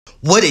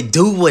What it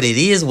do, what it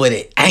is, what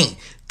it ain't.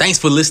 Thanks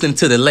for listening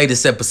to the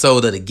latest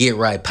episode of the Get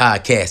Right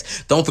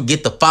Podcast. Don't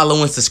forget to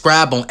follow and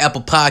subscribe on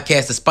Apple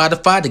Podcasts and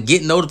Spotify to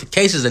get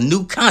notifications of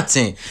new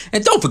content.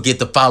 And don't forget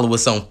to follow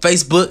us on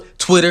Facebook,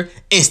 Twitter,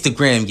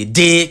 Instagram, you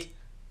dig?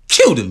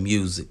 Cue the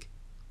music.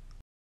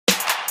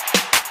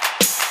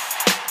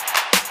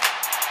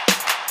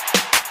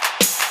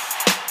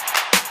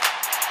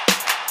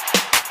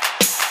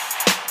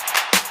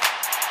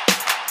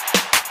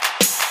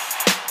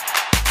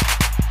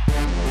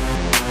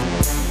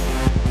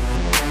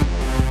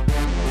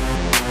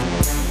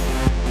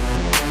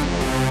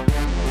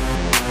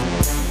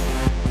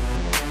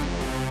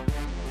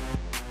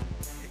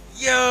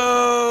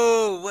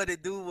 Yo, what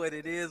it do, what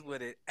it is,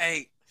 what it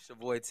ain't. It's your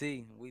boy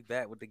T. We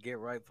back with the Get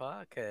Right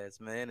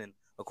Podcast, man. And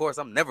of course,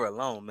 I'm never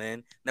alone,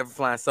 man. Never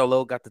flying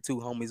solo. Got the two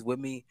homies with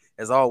me.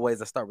 As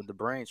always, I start with the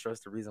brain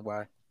trust. The reason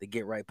why the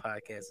Get Right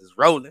Podcast is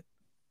rolling.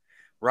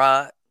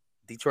 Rod,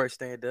 Detroit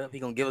stand up. He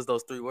gonna give us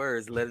those three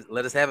words.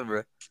 Let us have it,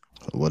 bro.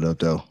 What up,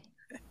 though?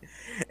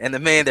 And the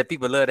man that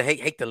people love to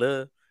hate to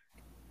love.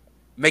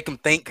 Make him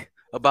think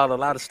about a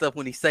lot of stuff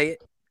when he say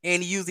it.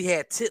 And he usually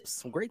had tips,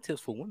 some great tips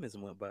for women's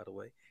month, by the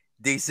way.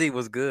 DC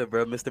was good,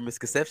 bro. Mr.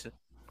 Misconception.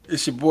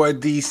 It's your boy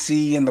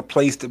DC in the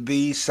place to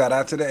be. Shout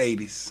out to the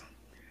 80s.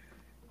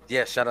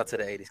 Yeah, shout out to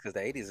the 80s because the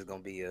 80s is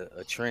gonna be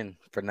a trend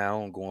for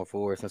now on going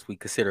forward. Since we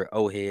consider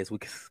old heads, we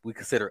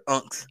consider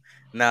unks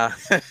now.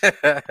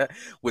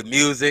 With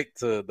music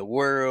to the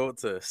world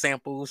to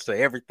samples to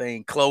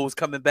everything, clothes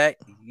coming back.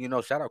 You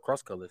know, shout out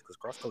Cross Colors because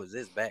Cross Colors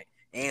is back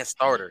and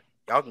Starter.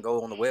 Y'all can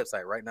go on the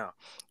website right now.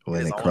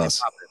 When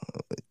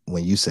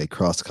you say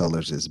Cross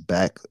Colors is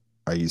back,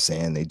 are you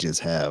saying they just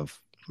have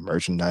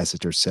merchandise that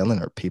they're selling,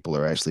 or people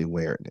are actually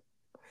wearing it?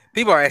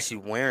 People are actually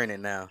wearing it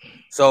now.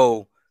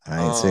 So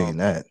I ain't saying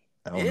that.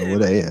 I don't know where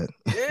they at.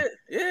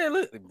 Yeah.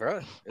 Look,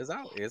 bro, it's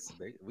out. It's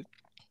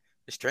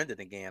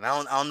trending again.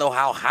 I don't know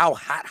how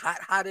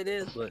hot it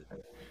is, but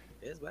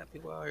it's black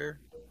people out here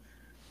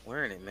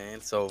wearing it,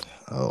 man. So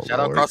shout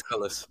out Cross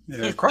Colors.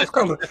 Yeah, Cross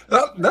Colors.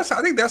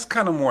 I think that's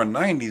kind of more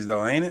 90s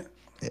though, ain't it?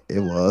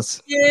 It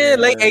was. Yeah,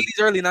 late 80s,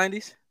 early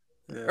 90s.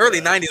 Yeah.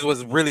 Early 90s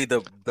was really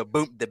the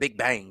boom, the big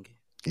bang.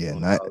 Yeah,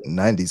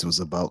 90s was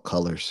about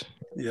colors.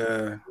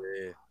 Yeah.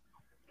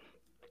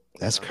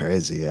 That's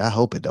crazy. I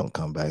hope it don't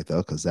come back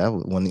though, because that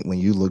when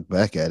you look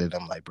back at it,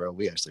 I'm like, bro,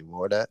 we actually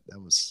wore that. That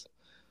was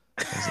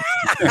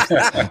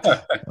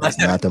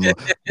not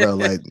the bro.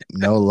 Like,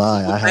 no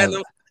lie,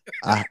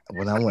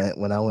 when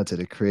I went to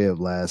the crib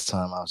last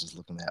time, I was just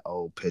looking at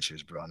old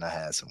pictures, bro, and I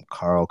had some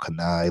Carl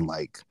Kanai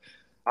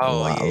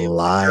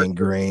lime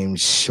green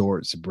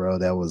shorts, bro,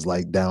 that was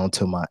like down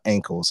to my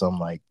ankles. So I'm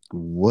like,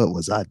 what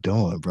was I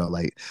doing, bro?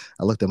 Like,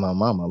 I looked at my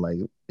mama like,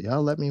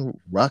 y'all let me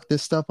rock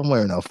this stuff? I'm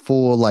wearing a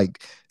full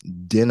like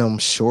denim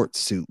short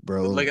suit,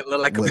 bro. Look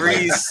like a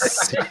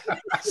breeze.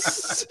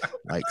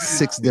 Like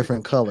 6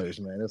 different colors,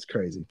 man. That's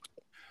crazy.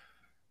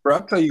 Bro,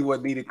 I'll tell you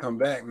what needed to come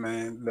back,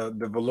 man. The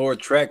velour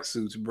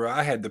tracksuits, bro.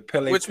 I had the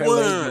Pele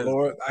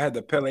velour. I had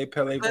the Pele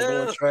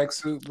velour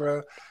tracksuit,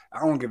 bro. I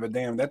don't give a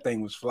damn. That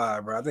thing was fly,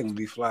 bro. I think it'd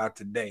be fly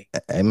today.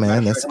 Hey,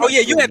 man.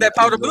 You had that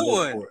powder blue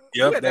one.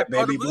 Yep, that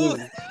baby blue.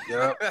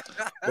 Yep.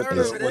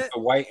 With the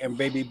white and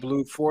baby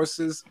blue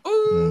forces.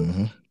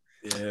 Mm-hmm.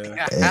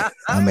 Yeah.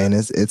 I mean,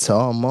 it's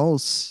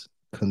almost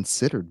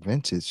considered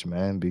vintage,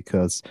 man,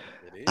 because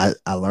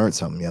I learned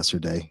something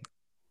yesterday.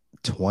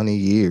 20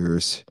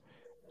 years,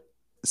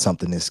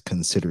 something is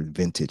considered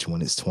vintage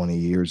when it's 20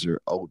 years or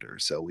older.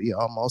 So we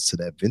almost to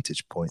that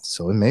vintage point.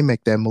 So it may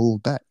make that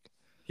move back.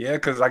 Yeah,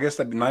 because I guess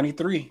that'd be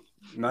 93.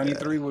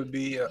 93 would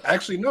be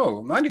actually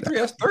no 93.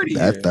 That's 30.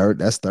 That's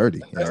 30. That's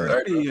 30. That's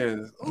 30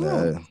 years.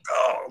 Oh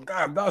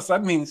God,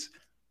 that means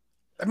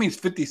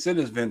 50 Cent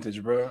is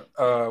vintage, bro.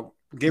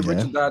 Get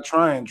Rich or Die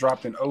Trying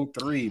dropped in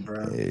 03,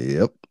 bro.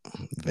 Yep,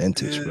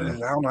 vintage, bro. I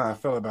don't know how I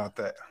feel about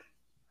that.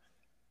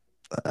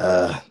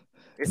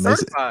 It's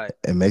certified.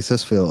 It makes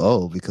us feel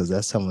old because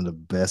that's some of the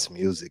best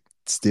music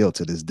still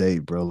to this day,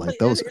 bro. Like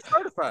those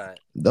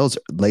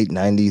late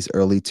 90s,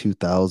 early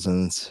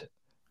 2000s.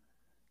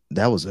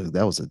 That was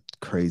a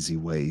crazy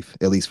wave,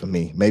 at least for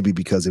me. Maybe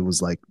because it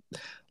was like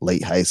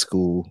late high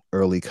school,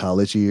 early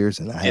college years,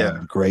 and I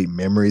have great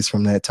memories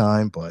from that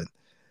time. But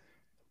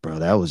bro,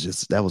 that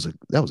was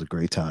a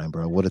great time,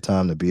 bro. What a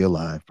time to be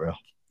alive, bro.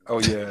 Oh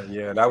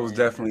yeah. That was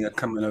definitely a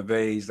coming of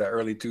age. The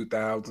early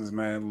 2000s,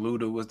 man.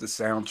 Luda was the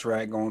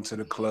soundtrack going to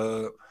the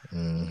club.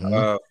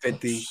 Mm-hmm.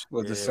 50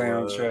 was the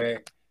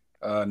soundtrack.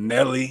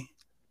 Nelly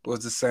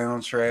was the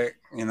soundtrack.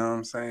 You know what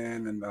I'm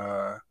saying? And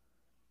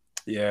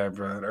yeah,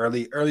 bro.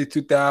 Early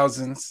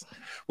 2000s.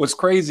 What's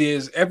crazy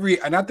is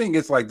and I think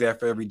it's like that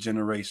for every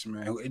generation,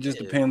 man. It just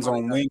depends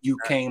on when you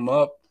came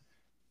up.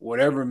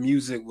 Whatever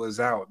music was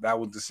out, that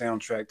was the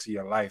soundtrack to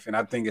your life. And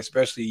I think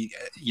especially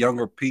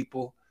younger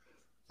people,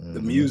 the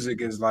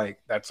music is like,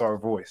 that's our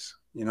voice.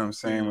 You know what I'm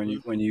saying?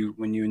 When you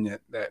in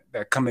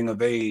that coming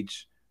of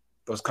age,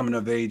 those coming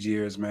of age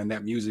years, man,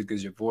 that music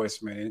is your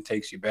voice, man. It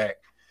takes you back.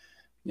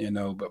 You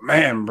know, but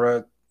man,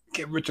 bro,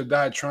 Get Rich or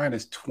Die Trying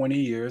is 20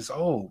 years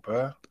old,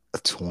 bro.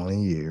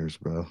 20 years,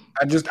 bro.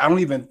 I don't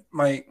even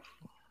like.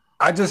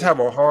 I just have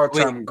a hard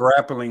time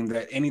grappling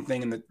that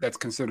anything that's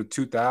considered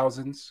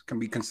 2000s can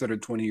be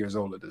considered 20 years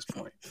old at this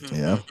point.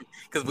 Yeah,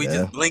 because we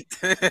just blinked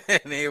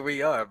and here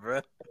we are,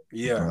 bro.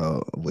 Yeah,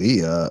 bro.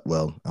 We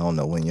well, I don't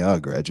know when y'all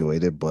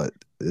graduated, but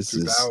this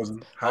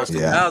 2000. I was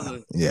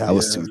 2000. Yeah, I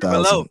was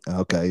 2000.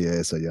 Okay,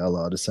 yeah. So y'all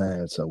are the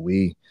same. So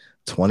we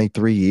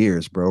 23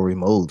 years, bro,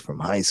 removed from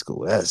high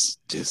school. That's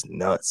just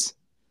nuts.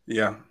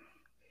 Yeah.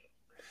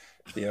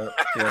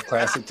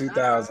 Class of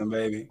 2000,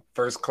 baby.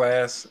 First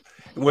class.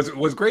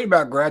 What's great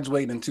about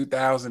graduating in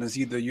 2000 is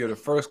either you're the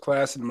first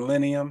class of the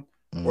millennium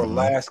or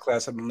last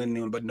class of the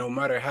millennium. But no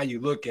matter how you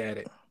look at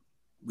it,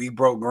 we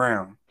broke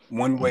ground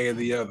one way or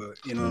the other.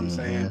 You know what I'm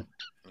saying?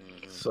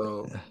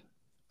 So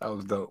that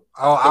was dope.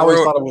 I always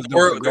thought it was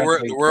dope.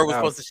 The world was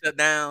supposed to shut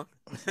down.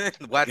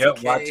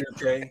 Y2K.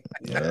 Y2K.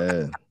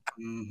 Yeah.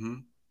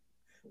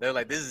 They're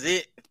like, this is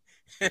it.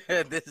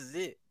 This is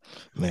it.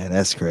 Man,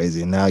 that's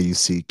crazy. Now you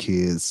see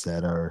kids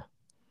that are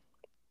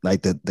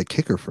like the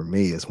kicker for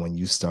me is when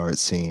you start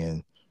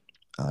seeing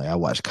I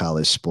watch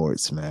college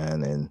sports,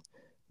 man, and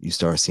you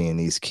start seeing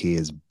these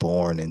kids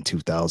born in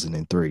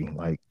 2003.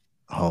 Like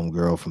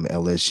homegirl from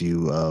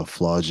LSU,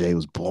 Flaw J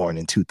was born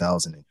in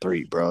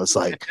 2003, bro. It's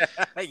like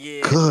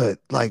good.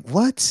 Like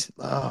what?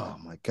 Oh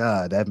my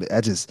God.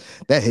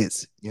 That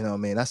hits, you know what I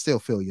mean? I still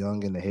feel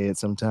young in the head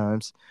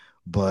sometimes,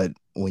 but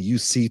when you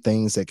see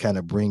things that kind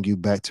of bring you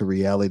back to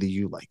reality,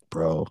 you like,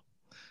 bro,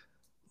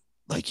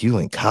 like you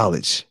in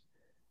college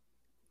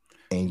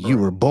and you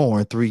were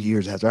born 3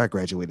 years after I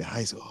graduated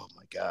high school. Oh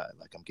my God,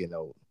 like I'm getting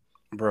old.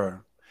 Bro,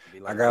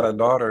 I got a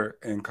daughter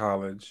in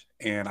college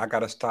and I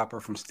got to stop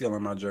her from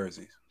stealing my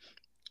jerseys.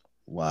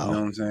 Wow. You know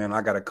what I'm saying?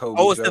 I got a Kobe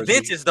it's jersey. the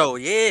vintage though.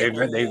 Yeah.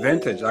 They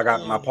vintage. I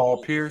got my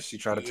Paul Pierce. She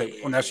tried to take,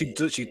 well, now she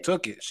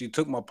took it. She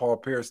took my Paul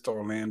Pierce to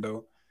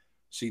Orlando.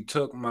 She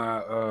took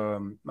my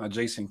my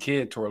Jason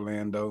Kidd to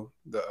Orlando.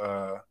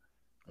 I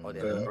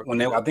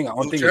think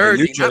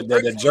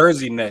the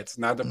Jersey Nets,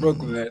 not the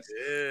Brooklyn Nets,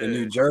 the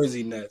New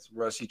Jersey Nets,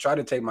 bro. She tried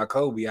to take my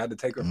Kobe. I had to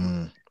take her.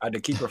 I had to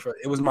keep her for.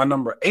 It was my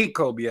number 8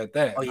 Kobe at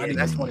that. Oh yeah,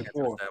 that's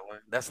 24.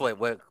 That's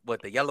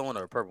what the yellow one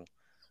or the purple?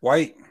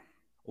 White.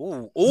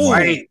 Ooh,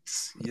 white.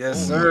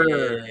 Yes,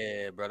 sir.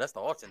 Yeah, bro. That's the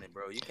alternate,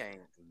 bro. You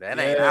can't. That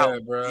ain't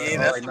out, bro. Yeah,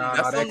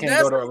 that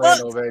can't go to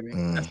Orlando, baby.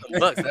 That's the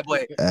Bucks. That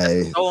boy.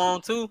 Hey. So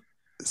on too.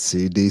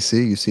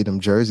 CDC, you see them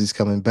jerseys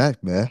coming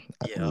back, man.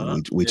 Yeah.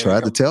 We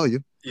tried to tell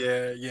you.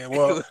 Yeah.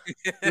 Well,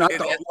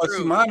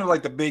 see, mine are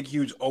like the big,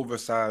 huge,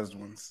 oversized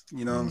ones.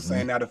 You know what I'm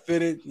saying? Now to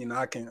fit it, you know,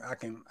 I can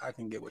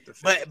get with the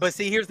fit. But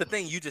see, here's the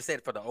thing. You just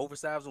said for the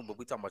oversized one, but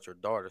we talking about your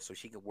daughter, so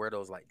she could wear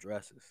those like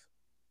dresses,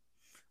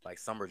 like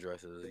summer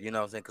dresses. You know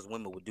what I'm saying? Because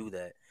women would do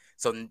that.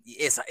 So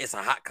it's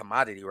a hot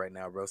commodity right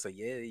now, bro. So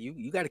yeah,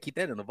 you got to keep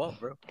that in the vault,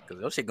 bro, because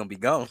your shit gonna be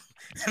gone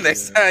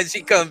next time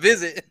she come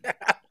visit.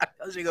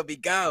 She gonna be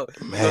gone.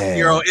 Man,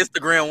 you're on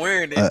Instagram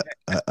wearing it.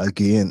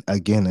 Again,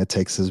 that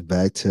takes us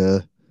back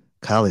to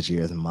college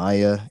years.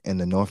 Maya in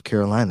the North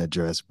Carolina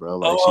dress, bro.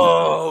 Like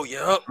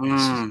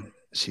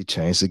she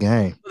changed the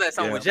game. That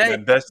song with Jay.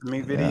 That Best of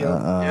Me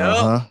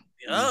video.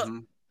 Yep.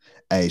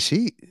 Hey,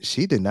 she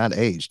did not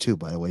age too,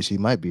 by the way. She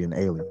might be an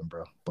alien,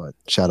 bro. But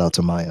shout out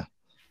to Maya.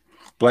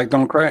 Black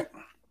don't crack.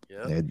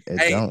 It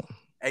don't.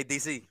 Hey,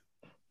 DC.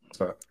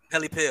 What's up?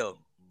 Pelly Pill,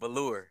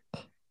 Velour,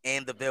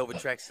 and the Velvet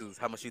tracksuits.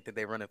 How much you think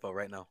they running for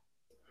right now?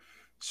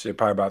 Shit,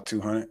 probably about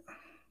 200.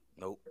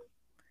 Nope.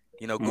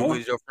 You know, Google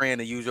is your friend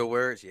and use your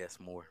words. Yes,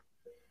 more.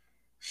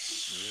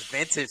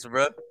 Vintage,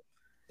 bro.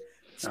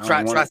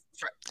 Try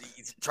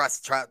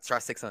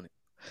 600.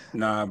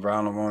 Nah, bro,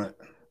 I don't want it.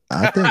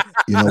 I think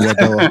you know what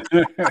though.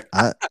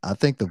 I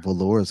think the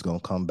velour is gonna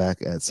come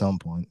back at some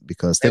point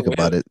because think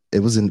about it. It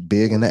was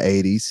big in the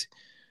 80s,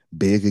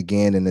 big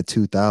again in the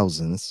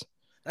 2000s.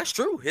 That's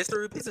true.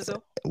 History repeats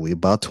itself. We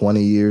about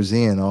 20 years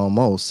in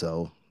almost.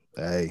 So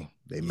hey,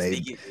 they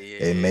may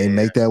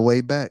make that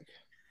way back.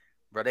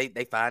 Bro, they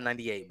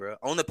 $5.98, bro.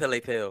 On the Pele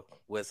Pill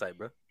website,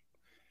 bro.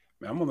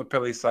 Man, I'm on the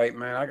Pele site,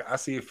 man. I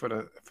see it for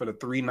the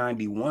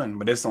 $3.91,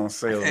 but it's on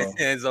sale though.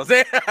 It's on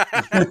sale.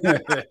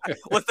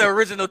 What's the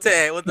original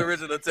tag?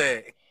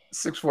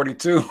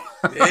 $642.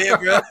 Yeah,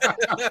 bro.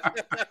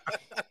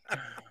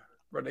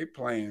 Bro, they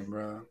playing,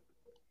 bro.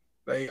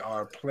 They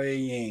are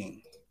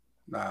playing.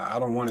 Nah, I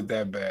don't want it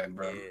that bad,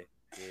 bro. Yeah.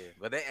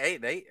 But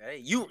they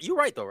you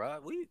right though,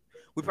 Rob. We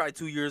probably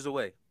 2 years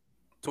away.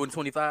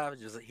 2025,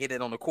 just hit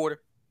it on the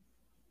quarter.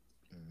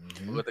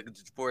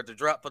 For it to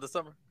drop for the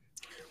summer.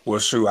 Well,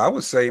 shoot, I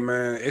would say,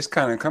 man, it's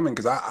kind of coming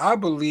because I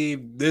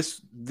believe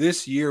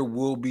this year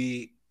will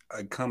be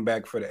a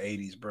comeback for the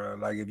 80s, bro.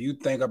 Like, if you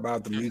think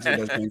about the music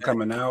that's been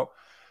coming out,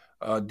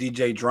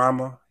 DJ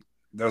Drama,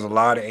 there's a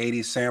lot of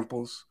 80s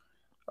samples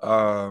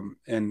and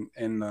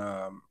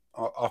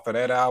off of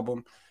that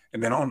album.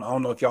 And then I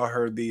don't know if y'all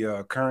heard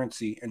the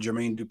Currency and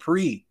Jermaine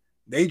Dupri.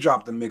 They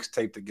dropped a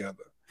mixtape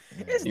together.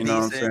 It's you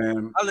know decent. what I'm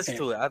saying? I listen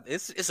to it.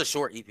 It's a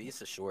short EP.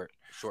 It's a short.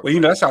 Well, you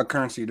know, that's how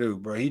Currency do,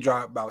 bro. He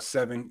dropped about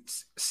seven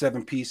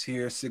piece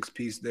here, 6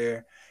 piece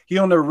there. He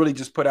don't never really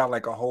just put out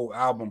like a whole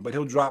album, but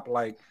he'll drop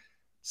like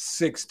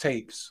 6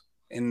 tapes,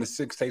 and the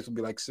 6 tapes will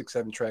be like 6,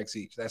 7 tracks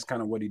each. That's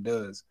kind of what he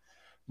does.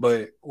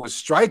 But what's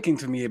striking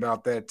to me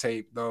about that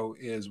tape though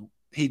is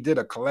he did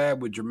a collab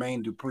with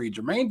Jermaine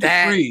Dupri.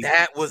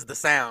 That was the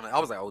sound. I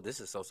was like, oh, this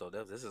is so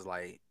Def. This is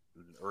like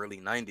early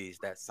 90s.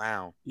 That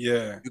sound.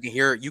 Yeah. You can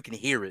hear it. You can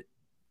hear it.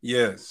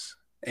 Yes.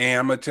 And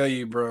I'm gonna tell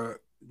you, bro,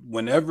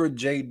 whenever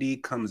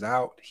JD comes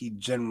out, he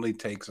generally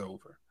takes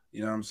over.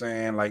 You know what I'm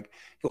saying? Like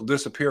he'll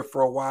disappear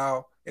for a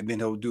while and then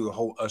he'll do the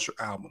whole Usher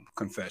album,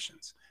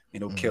 Confessions,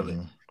 and he'll kill it.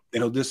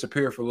 Then he'll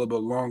disappear for a little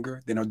bit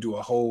longer. Then he'll do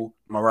a whole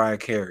Mariah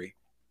Carey,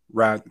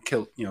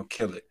 kill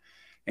it.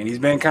 And he's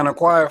been kind of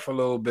quiet for a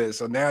little bit.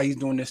 So now he's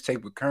doing this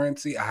tape with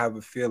Currency. I have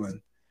a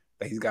feeling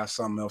that he's got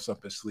something else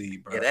up his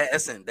sleeve, bro. Yeah,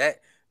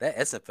 that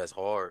Essence Fest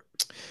hard.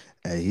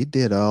 Hey, he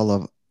did all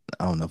of,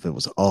 I don't know if it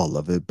was all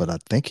of it, but I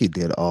think he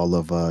did all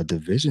of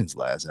Division's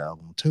last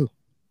album too.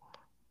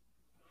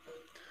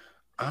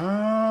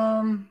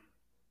 I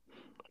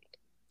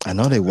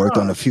know they worked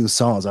on a few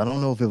songs. I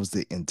don't know if it was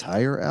the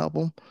entire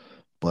album,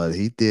 but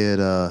he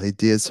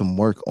did some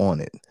work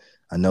on it.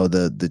 I know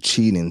the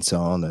cheating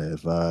song,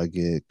 If I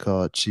Get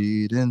Caught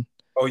Cheating.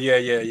 Oh,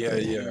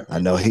 yeah. I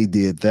know he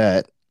did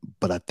that,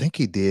 but I think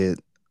he did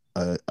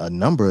a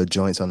number of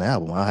joints on the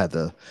album. I'll have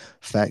to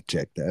fact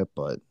check that,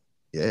 but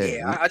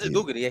yeah. I just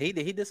Googled it. Yeah, he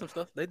did some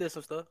stuff. They did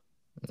some stuff.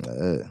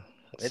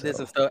 They did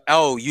some stuff.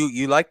 Oh,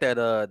 you like that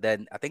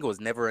that I think it was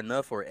Never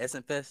Enough or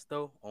Essence Fest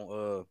though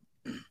on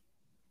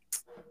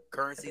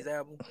Currency's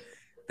album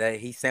that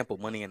he sampled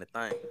Money in the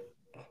Thing.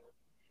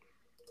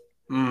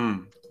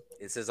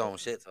 It's his own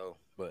shit, so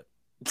but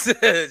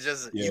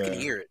you can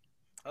hear it.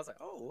 I was like,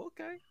 oh,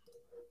 okay.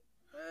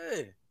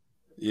 Hey.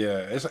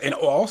 Yeah, and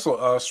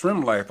also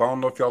Swim Life. I don't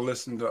know if y'all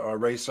listened to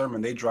Ray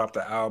Sermon. They dropped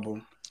the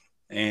album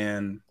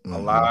and a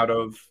lot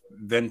of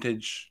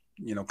vintage,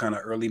 kind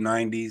of early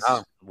 90s.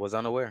 I was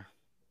unaware.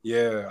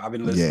 Yeah, I've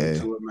been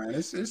listening to it, man.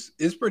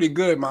 It's pretty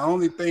good. My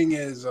only thing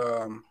is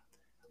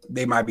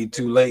they might be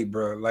too late,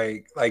 bro.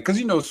 Like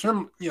because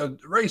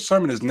Ray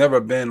Sermon has never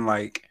been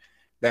like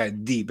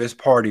that deep. It's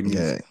party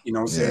music. You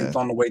know what I'm saying? It's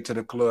on the way to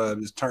the club.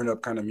 It's turn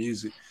up kind of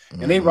music.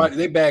 And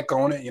they back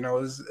on it.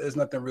 There's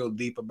nothing real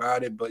deep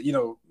about it. But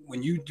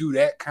when you do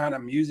that kind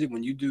of music,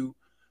 when you do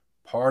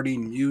party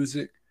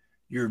music,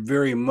 you're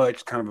very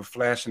much kind of a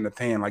flash in the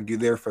pan. Like you're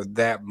there for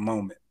that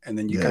moment, and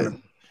then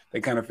they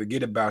kind of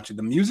forget about you.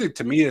 The music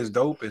to me is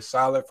dope. It's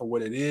solid for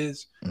what it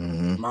is.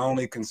 My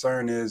only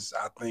concern is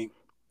I think.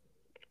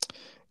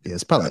 Yeah,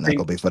 it's probably not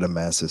gonna be for the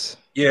masses.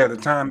 Yeah, the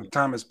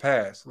time has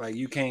passed. Like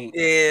you can't.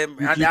 Yeah, you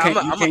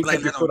can't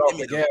take your foot off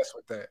the gas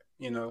with that.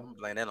 I'm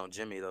blame that on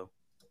Jimmy though.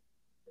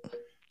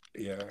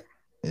 Yeah.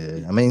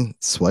 Yeah, I mean,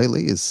 Sway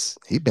Lee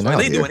been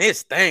out here doing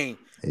his thing.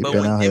 But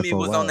when Jimmy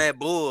was on that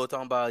bull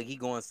talking about he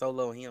going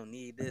solo, he don't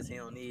need this, he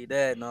don't need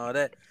that, and all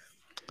that,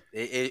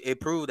 it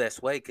proved that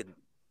Sway can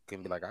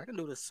be like, I can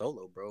do this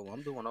solo, bro.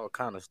 I'm doing all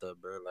kind of stuff,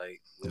 bro.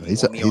 Like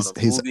he's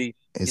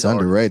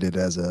underrated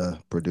as a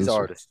producer. He's an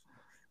artist.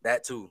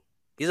 That too.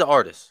 He's an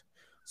artist.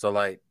 So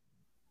like,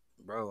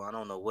 bro, I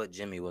don't know what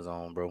Jimmy was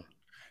on, bro.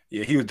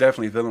 Yeah, he was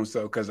definitely feeling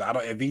so because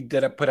if he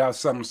did put out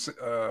something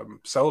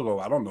solo,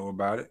 I don't know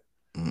about it.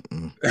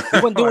 He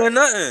wasn't doing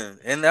nothing,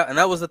 and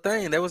that was the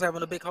thing. They was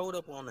having a big hold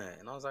up on that,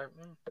 and I was like,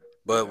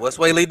 But what's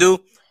Sway Lee do?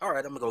 All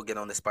right, I'm gonna go get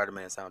on this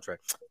Spider-Man soundtrack.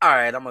 All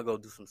right, I'm gonna go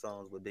do some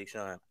songs with Big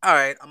Sean. All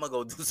right, I'm gonna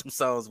go do some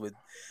songs with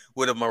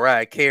a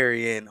Mariah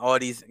Carey and all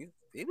these.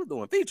 He was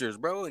doing features,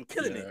 bro, and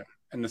killing it.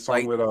 And the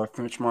song with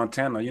French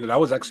Montana, that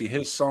was actually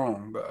his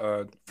song.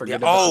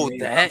 Unforgettable.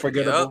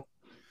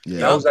 Yeah,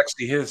 that was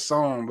actually his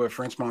song, but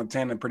French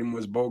Montana pretty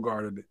much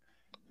bogarted it,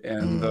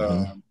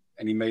 and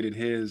he made it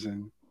his.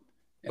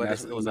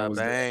 But it was a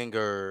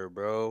banger,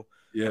 bro.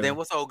 Yeah. And then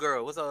what's old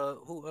girl? What's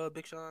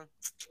Big Sean?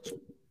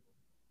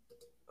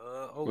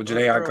 With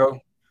Jhené Aiko?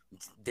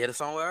 Did a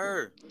song with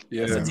her.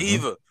 Yeah.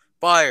 Sativa,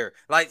 fire.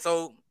 Like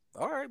so.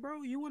 All right,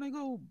 bro. You want to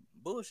go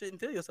bullshit and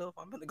kill yourself?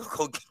 I'm gonna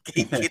go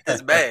get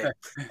this bag.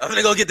 I'm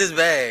gonna go get this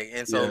bag.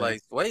 And so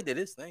like Sway did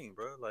his thing,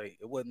 bro. Like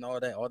it wasn't all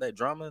that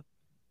drama.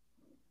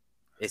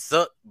 It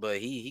sucked, but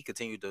he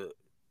continued to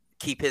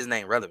keep his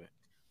name relevant.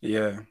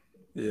 Yeah.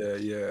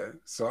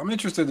 So I'm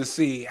interested to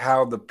see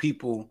how the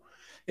people,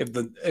 if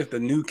the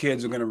new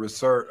kids are going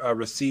to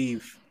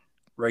receive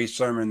Ray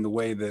Sermon the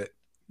way that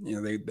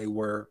they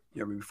were.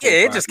 Before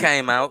it just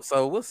came out,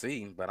 so we'll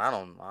see. But I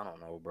don't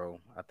know, bro.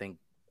 I think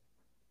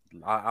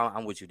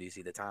I'm with you,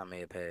 DC. The time may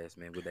have passed,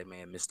 man. With that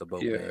man, Mr.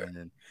 Boatman,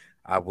 and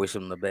I wish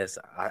him the best.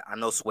 I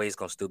know Sway's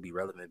gonna still be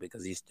relevant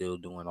because he's still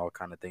doing all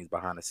kind of things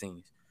behind the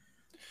scenes.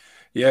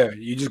 Yeah,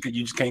 you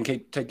just can't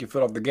take your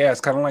foot off the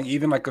gas. Kind of like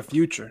even like a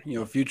Future.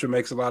 Future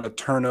makes a lot of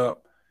turn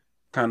up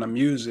kind of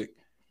music,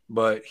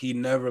 but he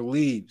never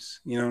leaves.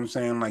 You know what I'm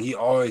saying? Like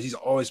he's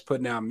always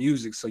putting out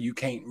music, so you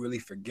can't really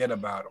forget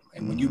about him.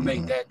 And when you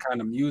make that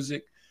kind of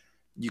music,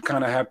 you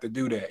kind of have to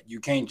do that. You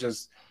can't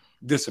just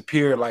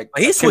disappear like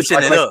he's switching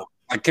it up.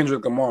 Like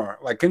Kendrick Lamar.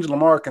 Like Kendrick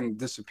Lamar can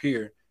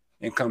disappear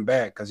and come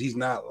back because he's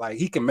not like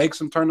he can make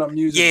some turn up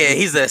music. Yeah,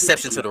 he's the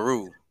exception to the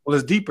rule. Well,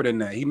 it's deeper than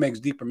that. He makes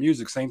deeper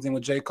music. Same thing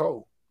with J.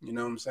 Cole. You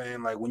know what I'm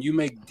saying? Like when you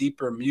make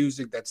deeper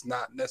music that's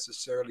not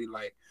necessarily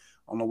like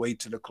on the way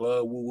to the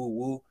club, woo woo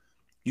woo,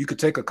 you could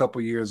take a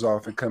couple years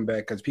off and come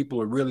back because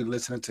people are really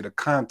listening to the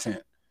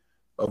content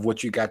of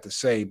what you got to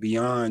say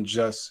beyond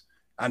just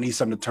I need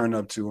something to turn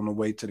up to on the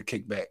way to the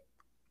kickback.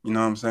 You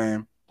know what I'm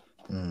saying?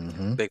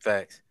 Mm-hmm. Big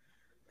facts.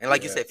 And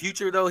like you said,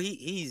 Future though,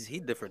 he's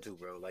different too,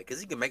 bro. Like, cause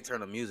he can make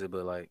turn up music,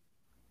 but like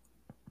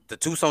the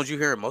two songs you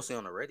hear mostly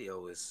on the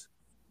radio is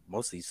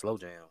mostly slow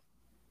jam.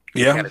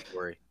 Yeah.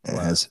 Category.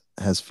 Has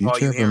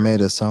Future ever made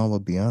a song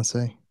with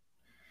Beyonce?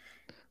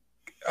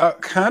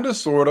 Kind of,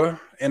 sort of,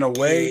 in a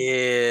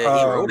way. Yeah,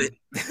 he wrote it.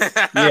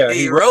 Yeah,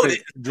 he wrote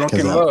it.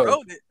 Drunken Love.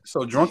 Wrote it.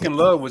 So Drunken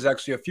Love was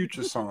actually a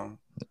Future song.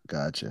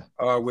 Gotcha.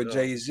 With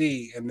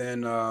Jay-Z, and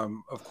then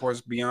of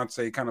course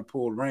Beyonce kind of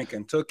pulled rank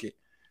and took it.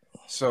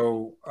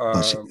 So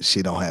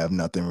she don't have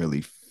nothing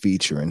really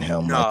featuring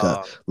him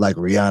like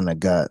Rihanna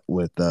got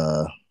with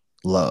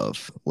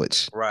Love,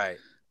 which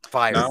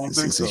fire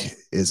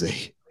is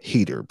a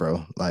heater,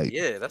 bro. Like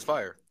that's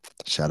fire.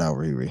 Shout out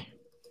Riri.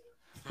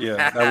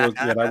 Yeah,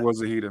 that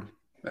was a heater.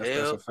 That's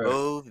a fact.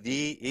 Love.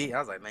 I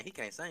was like, man, he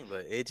can't sing,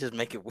 but it just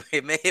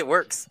it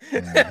works.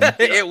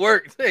 Mm-hmm. It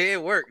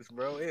works,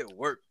 bro. It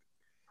worked.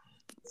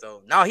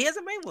 So no, he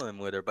hasn't made one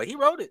with her, but he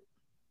wrote it.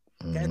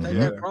 Can't take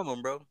that from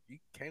him, bro. You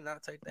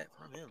cannot take that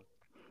from him.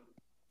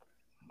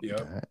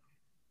 Yep. Right.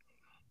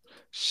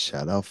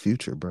 Shout out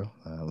Future, bro.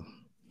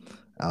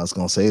 I was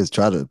gonna say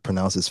try to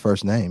pronounce his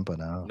first name, but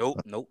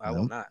nope, I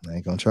will not. I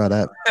ain't gonna try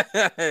that.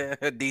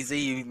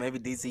 DC, maybe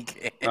DC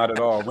can. Not at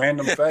all.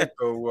 Random fact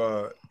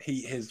though,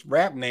 his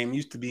rap name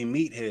used to be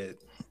Meathead.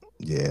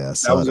 Yeah,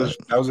 that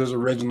was his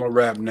original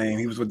rap name.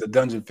 He was with the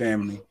Dungeon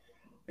Family.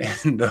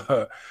 And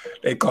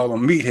they call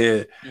him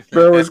Meathead.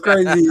 Bro, it's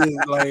crazy.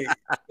 Like,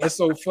 it's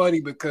so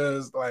funny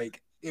because,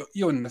 like,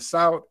 you're in the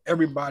South,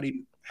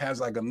 everybody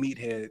has like a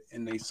meathead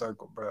in their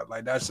circle, bro.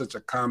 Like, that's such a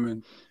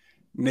common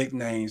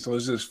nickname. So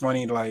it's just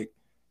funny, like,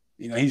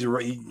 you know, he's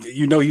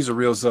a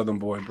real Southern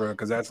boy, bro,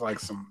 because that's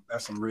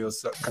some real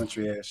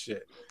country ass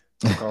shit.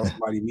 To call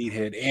somebody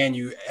Meathead, and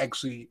you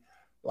actually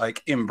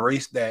like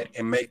embrace that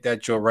and make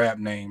that your rap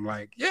name.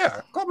 Like,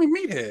 yeah, call me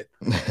Meathead.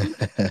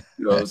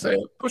 You know what I'm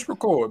saying? Push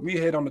record,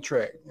 Meathead on the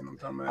track. You know what I'm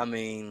talking about? I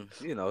mean,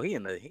 you know,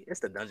 it's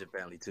the Dungeon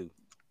Family too.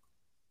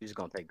 You just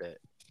gonna take that.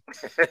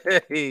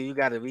 We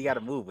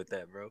gotta move with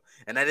that, bro.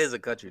 And that is a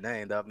country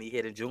name, dog.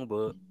 Meathead and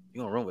Junebug.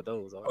 You gonna run with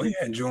those? Oh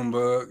yeah,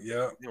 Junebug.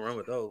 Yeah, you gonna run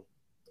with those.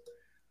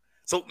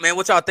 So, man,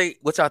 what y'all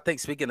think?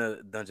 Speaking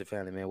of Dungeon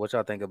Family, man, what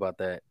y'all think about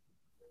that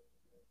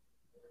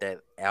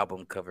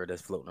album cover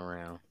that's floating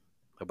around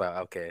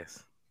about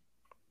Outkast?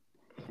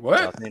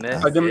 What? They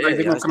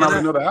gonna come out with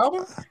another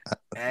album?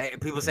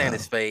 People saying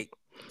it's fake,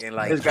 and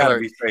like it's gotta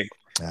be fake.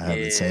 I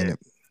haven't seen it.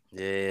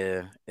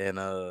 Yeah, and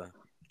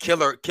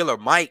Killer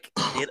Mike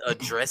did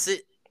address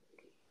it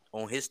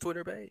on his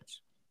Twitter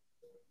page,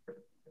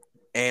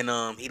 and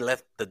he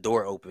left the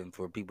door open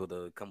for people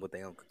to come with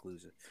their own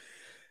conclusion.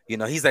 You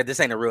know, he's like, this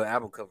ain't a real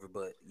album cover,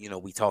 but you know,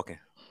 we talking.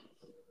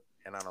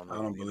 And I don't know.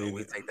 I don't believe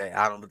it. Take that.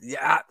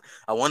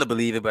 I want to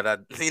believe it, but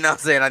you know what I'm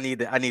saying?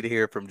 I need to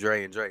hear it from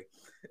Dre and Dre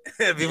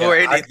before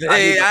anything.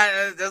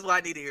 That's what I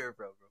need to hear it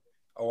from, bro.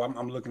 Oh,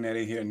 I'm looking at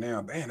it here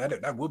now. Man,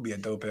 that would be a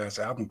dope ass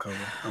album cover.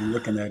 I'm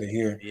looking at it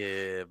here.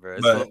 Yeah, bro.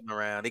 It's floating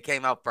around. It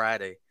came out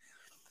Friday,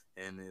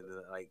 and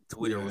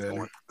Twitter was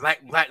going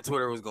Black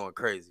Twitter was going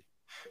crazy.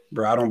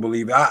 Bro, I don't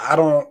believe it.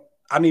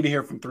 I need to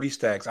hear from 3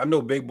 Stacks. I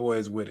know Big Boy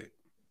is with it,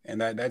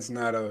 and that's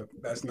not a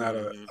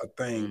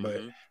thing, but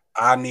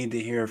I need to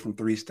hear from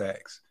 3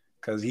 Stacks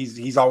because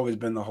he's always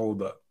been the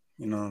hold up.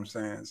 You know what I'm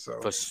saying?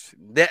 So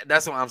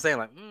that's what I'm saying.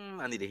 Like,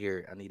 I need to hear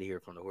it. I need to hear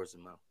it from the horse's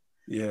mouth.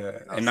 Yeah,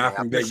 and not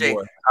from Big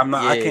Boy. I'm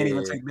not. Yeah. I can't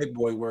even take Big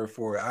Boy word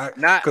for it.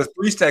 Because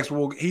 3 Stacks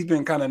he's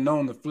been kind of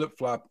known to flip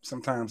flop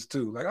sometimes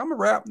too. Like, I'm a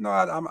rap. No,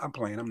 I'm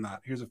playing. I'm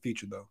not. Here's a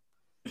feature though.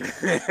 You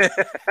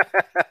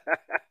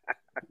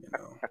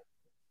know.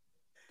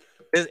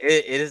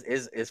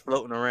 It's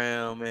floating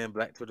around, man.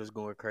 Black Twitter's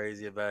going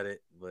crazy about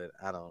it, but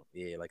I don't.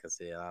 Yeah, like I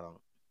said, I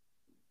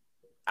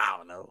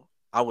don't know.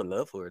 I would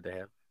love for it to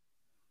happen.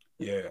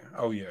 Yeah.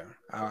 Oh yeah.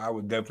 I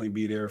would definitely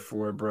be there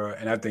for it, bro.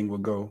 And I think we'll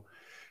go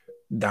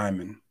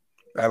diamond.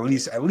 At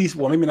least.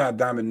 Well, maybe not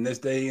diamond in this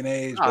day and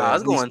age. But I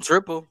was going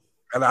triple.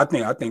 And I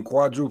think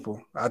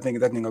quadruple. I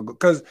think that thing will go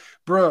because,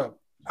 bro,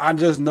 I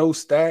just know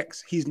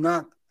Stacks. He's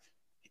not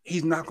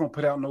gonna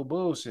put out no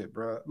bullshit,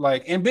 bro.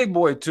 Like, and Big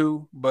Boy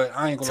too, but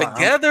I ain't gonna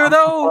together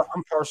though.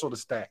 I'm partial to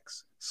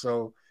Stacks,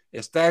 so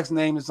if Stacks'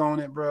 name is on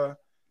it, bro,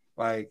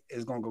 like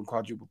it's gonna go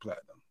quadruple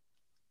platinum.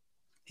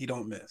 He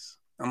don't miss,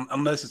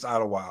 unless it's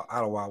Idlewild.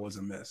 Idlewild was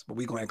a miss, but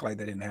we gonna act like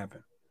that didn't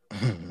happen.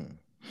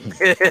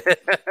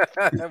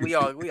 we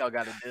all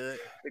got to do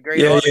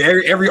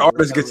it. Every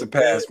artist gets a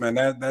pass, man.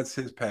 That's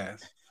his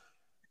pass.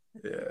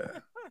 Yeah.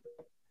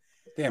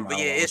 Damn, but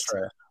yeah, it's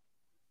trash.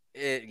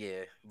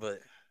 But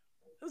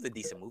it was a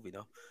decent movie,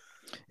 though.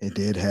 It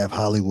did have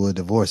Hollywood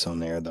Divorce on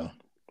there, though,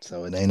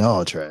 so it ain't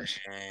all trash.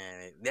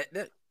 Man,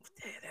 that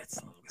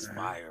song is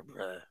fire,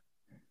 bro.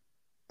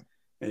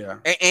 Yeah,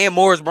 and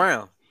Morris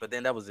Brown, but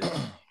then that was it.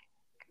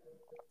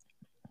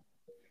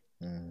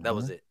 That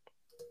was it.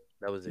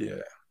 That was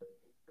it.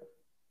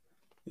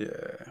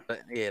 Yeah.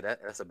 But yeah,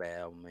 that's a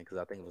bad album, man, because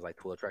I think it was like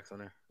 12 tracks on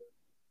there.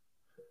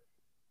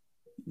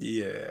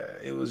 Yeah,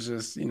 it was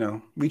just, we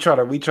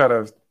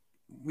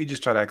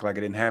just try to act like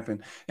it didn't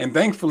happen. And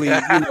thankfully,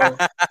 it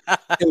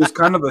was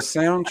kind of a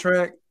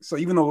soundtrack. So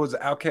even though it was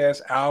an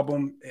Outkast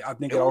album, I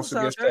think it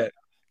also gets that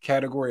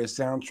category of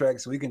soundtrack.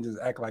 So we can just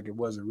act like it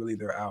wasn't really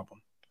their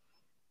album.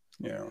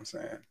 You know what I'm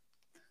saying?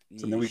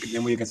 So then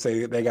we can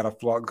say they got a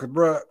flaw. Because,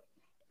 bro,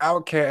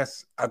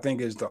 Outkast, I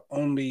think, is the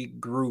only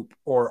group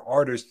or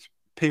artist,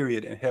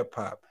 period, in hip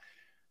hop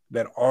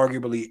that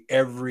arguably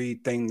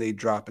everything they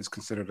drop is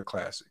considered a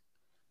classic.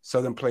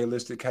 Southern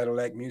Playlistic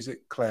Cadillac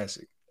Music,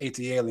 classic.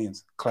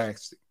 ATLiens,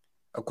 classic.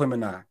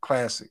 Aquemini,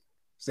 classic.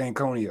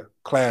 Stankonia,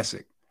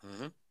 classic.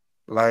 Mm-hmm.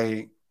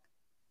 Like,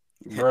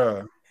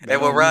 bruh.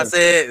 And what Ross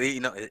said,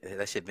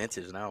 that shit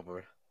vintage now,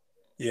 bro.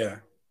 Yeah.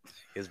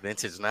 It's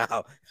vintage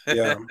now.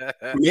 Yeah.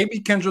 Maybe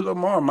Kendrick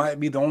Lamar might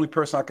be the only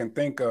person I can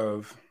think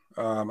of.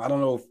 I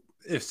don't know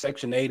if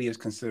Section 80 is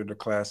considered a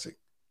classic.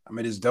 I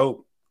mean, it's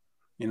dope.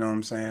 You know what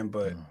I'm saying?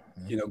 But,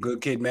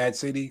 Good Kid, Mad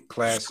City,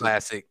 classic.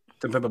 Classic.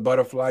 To Pimp a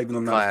Butterfly, even though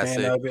I'm not a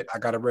fan of it, I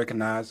got to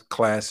recognize,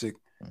 classic.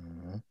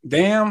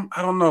 Damn,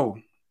 I don't know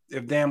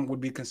if Damn would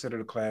be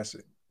considered a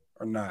classic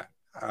or not.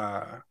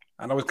 I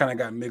know it's kind of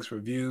got mixed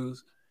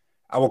reviews.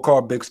 I will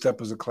call Big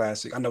Steppers a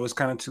classic. I know it's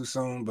kind of too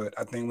soon, but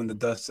I think when the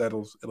dust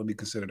settles, it'll be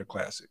considered a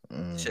classic.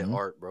 Shit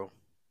art, bro.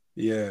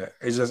 Yeah,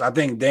 it's just, I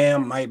think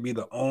Damn might be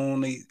the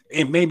only,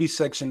 it may be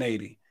Section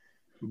 80,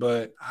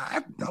 but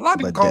a lot of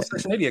people call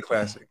Section 80 a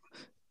classic.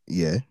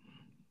 Yeah.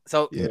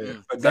 So, yeah.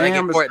 But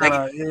Damn we're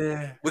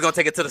gonna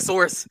take it to the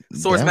Source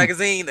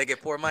magazine. They get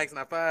 4 mics,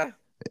 not 5.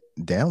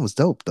 Damn was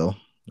dope though.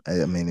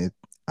 I mean,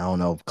 I don't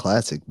know if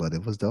classic, but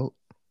it was dope.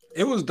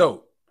 It was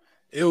dope.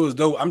 It was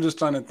dope. I'm just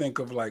trying to think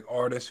of like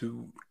artists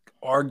who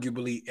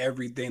arguably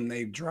everything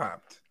they've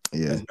dropped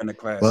has been a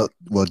classic.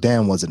 Well,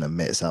 Damn wasn't a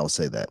miss. I'll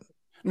say that.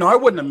 No, I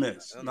wouldn't have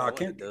missed. No,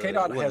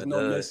 K-Dot has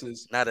no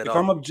misses. Not at all. If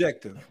I'm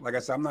objective, like I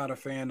said, I'm not a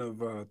fan of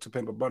To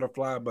Pimp a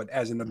Butterfly, but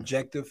as an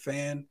objective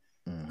fan,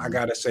 I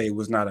gotta say it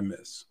was not a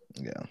miss.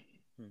 Yeah.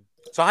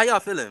 So how y'all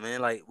feeling,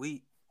 man? Like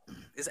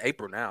it's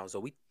April now,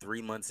 so we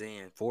 3 months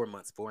in, 4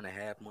 months,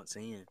 4.5 months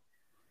in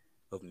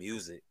of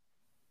music.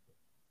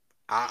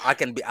 I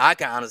can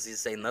honestly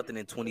say nothing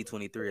in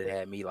 2023 that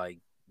had me like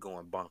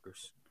going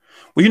bonkers.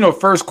 Well,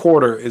 first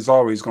quarter is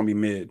always gonna be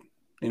mid.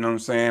 You know what I'm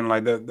saying?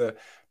 Like the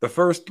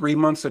first 3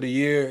 months of the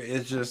year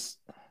is just,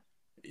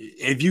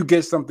 if you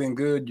get something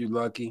good, you're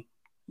lucky.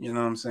 You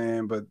know what I'm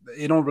saying? But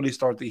it don't really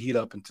start to heat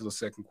up until the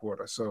second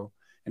quarter. So,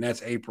 and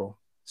that's April.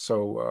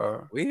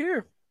 So we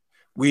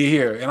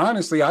here. And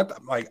honestly, I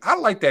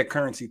like that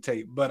Currency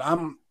tape, but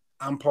I'm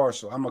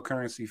partial. I'm a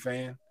Currency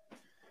fan.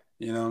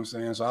 You know what I'm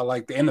saying? So I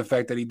like the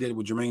fact that he did it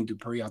with Jermaine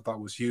Dupri, I thought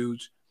was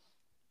huge.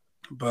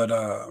 But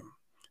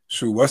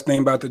what's the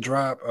name about to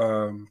drop?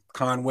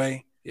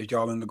 Conway. If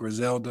y'all in the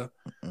Griselda,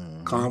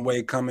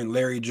 Conway coming.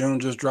 Larry June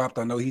just dropped.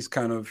 I know he's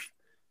kind of,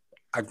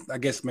 I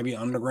guess maybe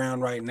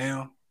underground right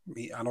now.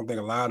 I don't think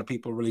a lot of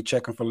people are really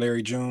checking for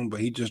Larry June,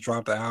 but he just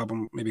dropped the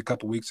album maybe a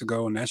couple weeks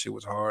ago, and that shit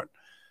was hard.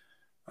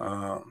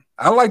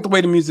 I like the way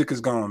the music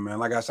is going, man.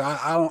 Like I said,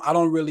 I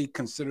don't really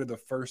consider the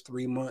first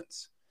 3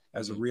 months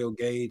as a real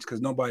gauge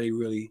because nobody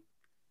really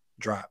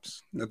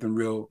drops. Nothing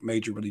real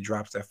major really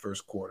drops that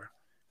first quarter.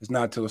 It's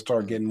not until it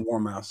starts getting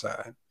warm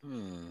outside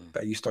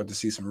that you start to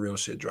see some real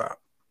shit drop.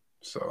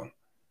 So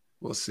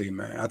we'll see,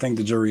 man. I think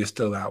the jury is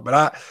still out.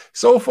 But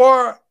so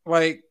far,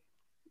 like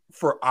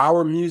for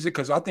our music,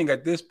 because I think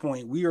at this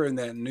point we are in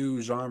that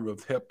new genre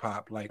of hip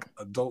hop, like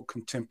adult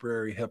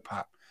contemporary hip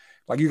hop.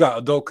 Like you got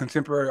adult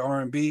contemporary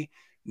R&B.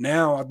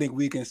 Now I think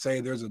we can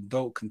say there's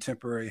adult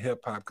contemporary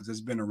hip hop because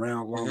it's been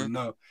around long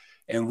enough.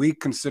 And we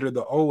consider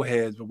the old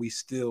heads, but we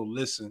still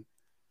listen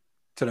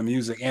to the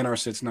music and our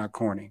shit's not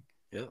corny.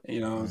 Yep.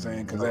 You know what I'm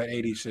saying? Because that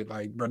 80s shit,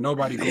 like, bro,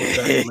 nobody goes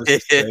back and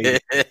listens to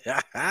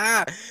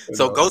 80s.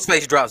 So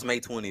Ghostface drops May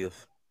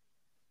 20th.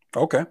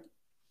 Okay.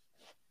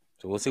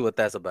 So we'll see what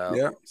that's about.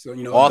 Yeah. So,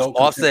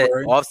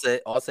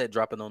 Offset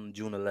dropping on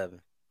June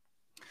 11th.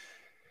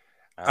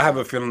 I have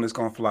a feeling it's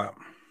gonna flop.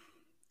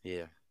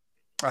 Yeah.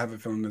 I have a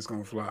feeling it's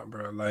gonna flop,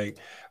 bro. Like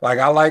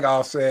I like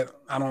Offset.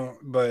 I don't,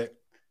 but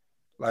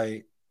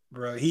like,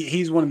 bro,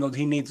 he's one of those.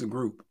 He needs a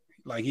group.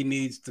 Like he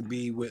needs to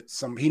be with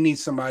he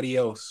needs somebody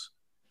else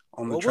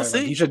on the track.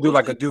 Like, he should do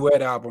like a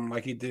duet album,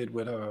 like he did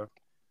with or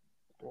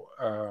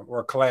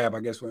a collab.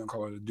 I guess we don't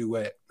call it a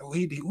duet.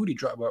 Who did he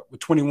drop with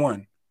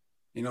 21?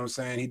 You know what I'm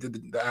saying? He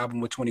did the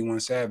album with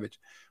 21 Savage.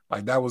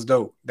 Like that was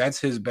dope. That's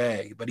his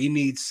bag. But he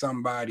needs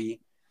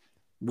somebody.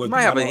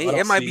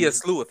 It might be a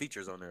slew of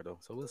features on there though,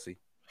 so we'll see.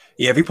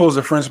 Yeah, if he pulls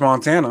a French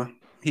Montana,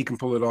 he can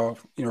pull it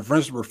off.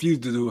 French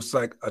refused to do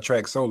a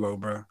track solo,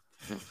 bro.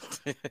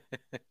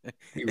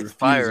 It's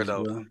fire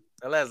though. Bro.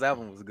 That last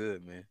album was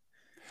good, man.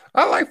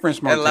 I like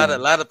French Montana. Had a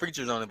lot of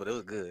features on it, but it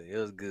was good. It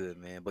was good,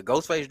 man. But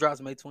Ghostface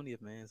drops May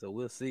 20th, man. So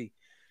we'll see.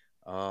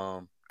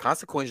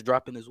 Consequence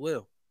dropping as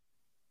well.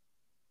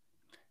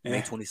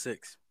 May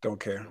 26th. Don't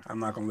care. I'm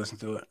not gonna listen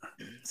to it.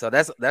 So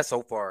that's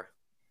so far.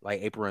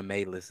 Like April and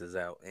May list is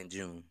out in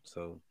June.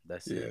 So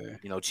that's it.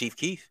 You know, Chief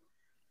Keef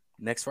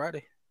next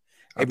Friday.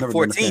 I've April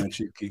never been a fan 14th. of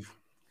Chief Keef.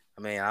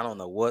 I mean, I don't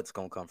know what's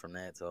gonna come from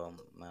that, so I'm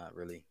not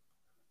really.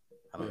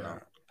 I don't know.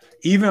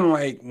 Even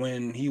like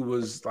when he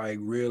was like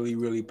really,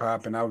 really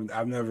popping,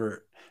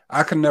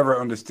 I could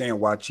never understand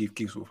why Chief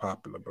Keef was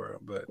popular, bro.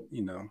 But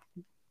you know,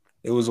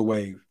 it was a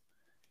wave.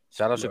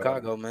 Shout out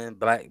Chicago, man.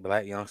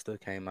 Black Youngster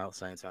came out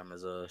same time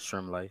as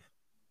Shrimp Life.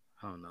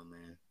 I don't know,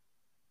 man.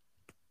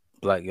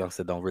 Black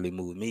Youngster don't really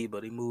move me,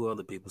 but he move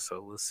other people,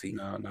 so we'll see.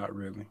 No, not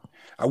really.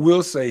 I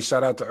will say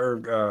shout out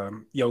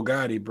to Yo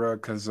Gotti, bro,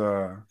 because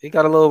he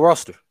got a little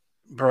roster.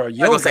 Bro,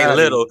 Yo Gotti, say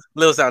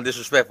little sound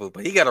disrespectful,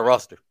 but he got a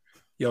roster.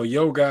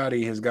 Yo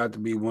Gotti has got to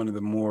be one of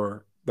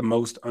the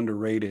most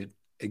underrated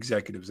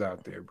executives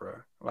out there, bro.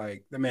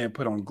 Like the man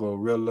put on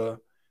Glorilla,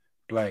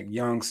 Black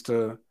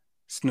Youngster,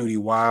 Snooty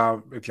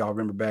Wild, if y'all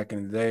remember back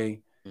in the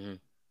day.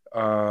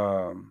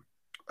 Mm-hmm.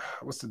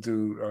 What's the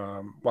dude?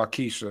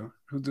 Waukesha.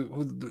 Who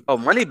the Oh,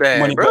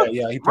 Moneybagg, bro.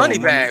 Yeah, he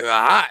Moneybagg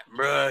hot,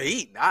 bro.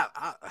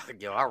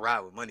 I ride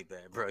with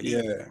Moneybagg, bro.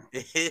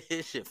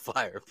 His shit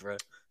fire, bro.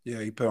 Yeah,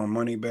 he put on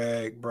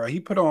Moneybagg, bro. He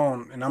put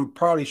on, and I'm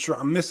sure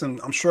I'm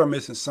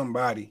missing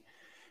somebody,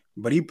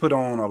 but he put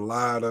on a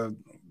lot of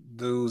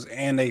dudes,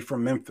 and they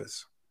from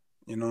Memphis.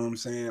 You know what I'm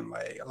saying?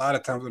 Like a lot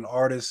of times when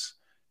artists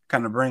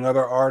kind of bring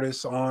other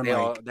artists on,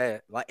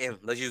 like M.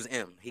 Let's use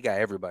M. He got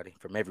everybody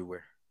from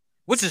everywhere,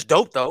 which is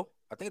dope though.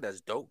 I think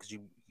that's dope because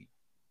you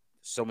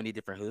so many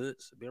different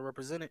hoods being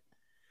represented.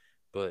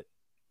 But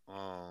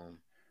well,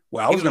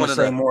 I was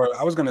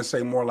gonna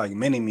say more like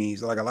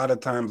mini-me's. Like a lot of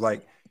times,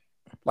 like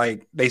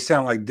they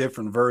sound like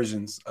different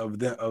versions of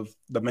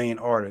the main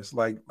artist.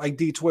 Like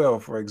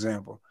D12, for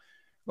example.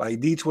 Like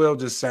D12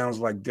 just sounds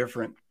like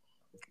different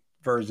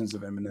versions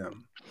of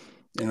Eminem.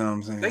 You know what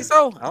I'm saying? Think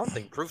so? I don't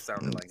think Proof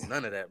sounded like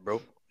none of that,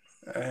 bro.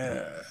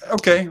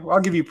 Okay, well,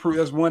 I'll give you Proof.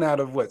 That's 1 out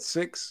of what,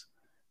 6?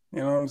 You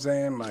know what I'm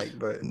saying? Like,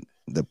 but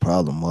the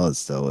problem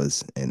was though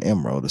is, and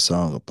M wrote a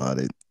song about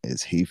it,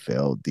 is he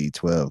felt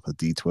D12 because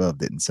D12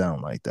 didn't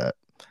sound like that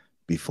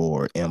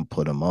before M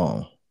put him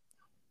on.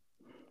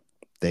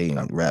 They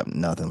ain't rap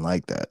nothing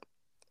like that,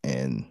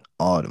 and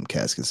all them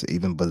cats could say,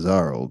 even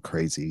Bizarro,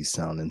 crazy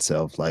sounding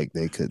self, like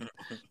they could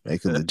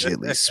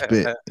legitly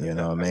spit. You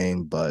know what I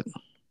mean? But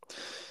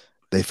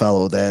they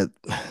follow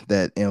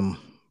that M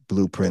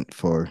blueprint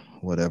for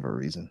whatever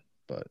reason,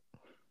 but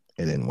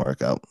it didn't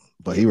work out.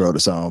 But he wrote a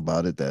song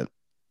about it that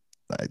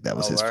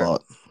was his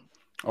fault.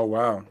 Oh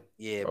wow.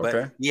 Yeah,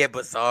 but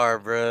Bizarre,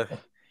 bro.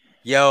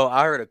 Yo,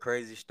 I heard a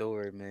crazy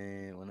story,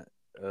 man,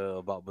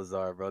 about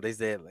Bizarre, bro. They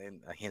said,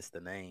 and hence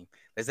the name.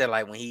 They said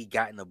like when he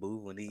got in the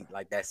booth, when he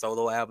like that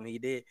solo album he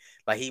did,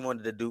 like he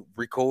wanted to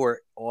record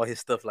all his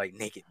stuff like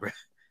naked, bro,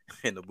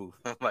 in the booth.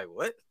 I'm like,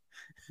 what?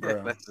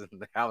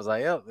 I was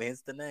like, oh,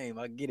 hence the name.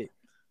 I get it.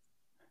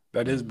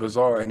 That is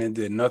bizarre, and it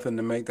did nothing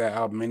to make that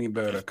album any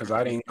better. Because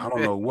I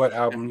don't know what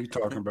album you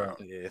talking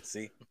about. Yeah,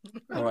 see,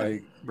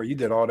 like, bro, you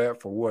did all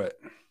that for what?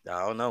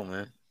 I don't know,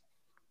 man.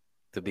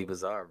 To be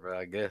bizarre, bro.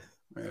 I guess.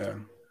 Yeah.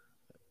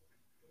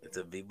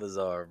 To be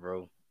bizarre,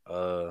 bro.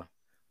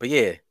 But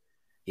yeah,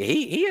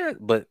 he had,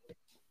 but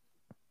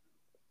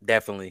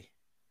definitely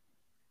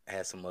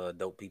had some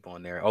dope people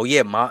on there. Oh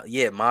yeah,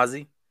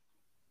 Mozzie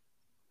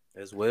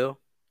as well.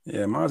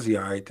 Yeah, Mozzie,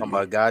 all right. Talking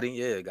about Gotti.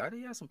 Yeah,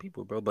 Gotti had some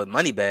people, bro. But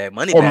Moneybagg.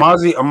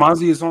 Oh,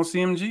 Mozzie is on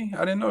CMG?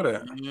 I didn't know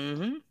that.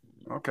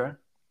 Mm-hmm. Okay.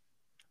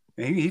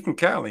 And he from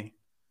Cali.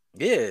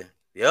 Yeah.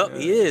 Yep,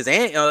 he is.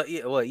 And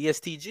what,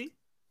 ESTG?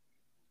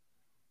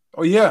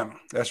 Oh, yeah.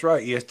 That's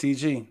right.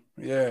 ESTG.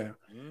 Yeah.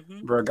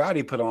 Mm-hmm. Bro,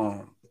 Gotti put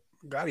on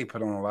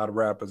a lot of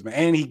rappers, man.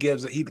 And he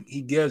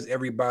gives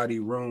everybody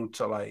room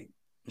to like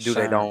do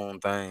their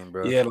own thing,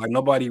 bro. Yeah, like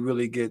nobody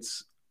really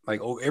gets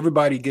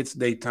everybody gets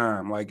their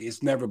time. Like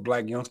it's never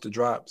Black Youngster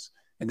drops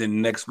and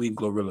then next week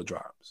Glorilla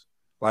drops.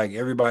 Like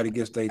everybody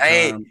gets their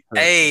time.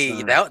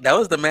 That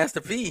was the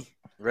Master P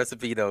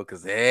recipe though,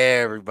 because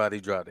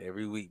everybody dropped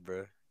every week,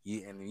 bro.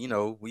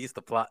 We used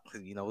to plot.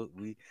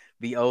 We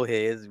be old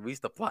heads. We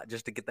used to plot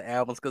just to get the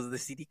albums because of the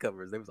CD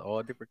covers. There was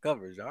all different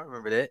covers. Y'all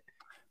remember that?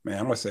 Man,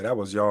 I'm gonna say that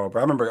was y'all. But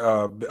I remember.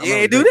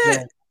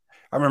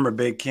 I remember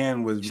Big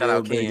Ken was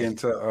real big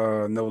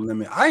into No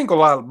Limit. I ain't gonna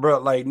lie, bro.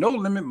 Like No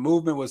Limit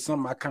movement was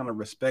something I kind of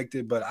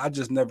respected, but I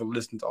just never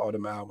listened to all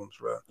them albums,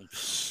 bro.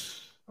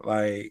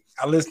 Like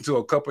I listened to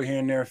a couple here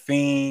and there.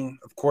 Fiend,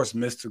 of course,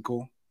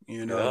 Mystical.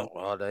 Yeah,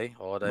 all day.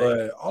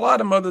 But a lot of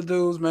them other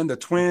dudes, man, the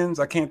twins,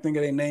 I can't think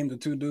of their name, the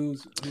two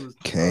dudes.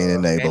 Kane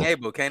and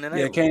Abel. Kane and Abel.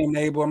 Yeah, Kane and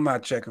Abel, I'm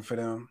not checking for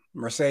them.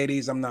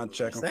 Mercedes, I'm not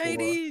checking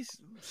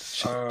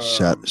for.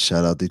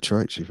 Shout out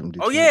Detroit. She from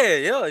Detroit. Oh,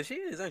 yeah, she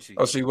is, ain't she?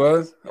 Oh, she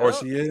was? Yep. Or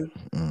she is?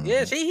 Mm-hmm.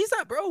 Yeah, he's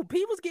like, bro,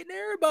 P was getting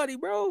everybody,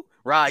 bro.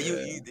 Rod,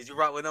 did you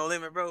rock with No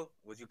Limit, bro?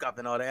 Was you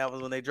copping all the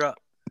albums when they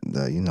dropped?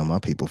 My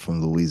people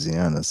from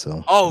Louisiana,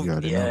 so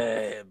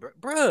yeah,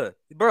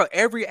 bro,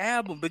 every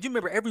album. But you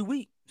remember every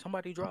week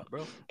somebody dropped,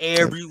 bro.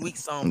 Every week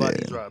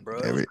somebody dropped, bro.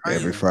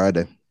 Every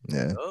Friday,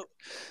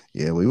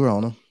 yeah, we were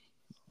on them.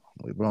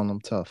 We were on them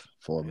tough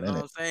for a minute. You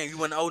know what I'm saying? You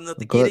weren't old enough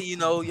to get it. You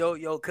know,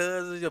 your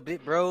cousins, your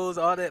big bros,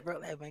 all that,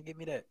 bro. Hey, man, give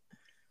me that.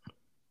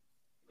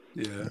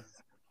 Yeah.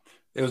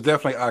 It was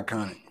definitely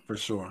iconic for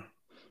sure.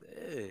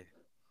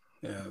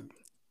 Yeah.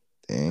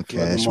 Then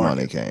Cash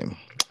Money came.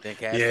 Then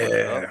Cash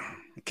Money.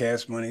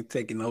 Cash Money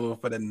taking over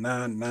for the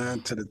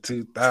 99 to the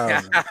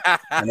 2000.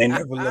 And they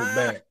never looked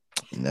back.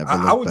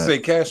 I would say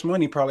Cash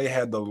Money probably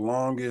had the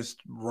longest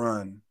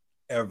run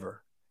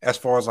ever as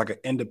far as like an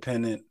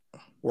independent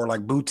or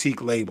like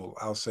boutique label,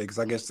 I'll say, because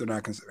I guess they're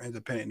not considered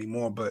independent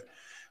anymore, but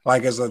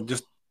like as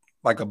just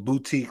like a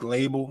boutique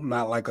label,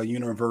 not like a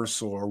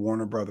Universal or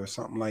Warner Brothers,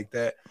 something like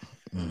that.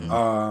 Mm-hmm.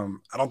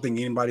 I don't think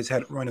anybody's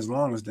had it run as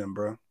long as them,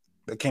 bro.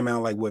 They came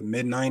out like what,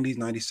 mid-90s,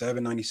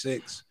 97,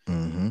 96,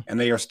 mm-hmm. and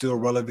they are still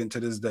relevant to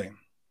this day.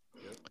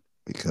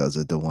 Because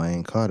of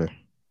Dwayne Carter.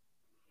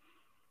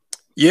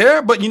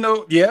 Yeah,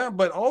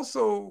 but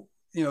also,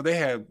 they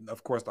had,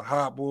 of course, the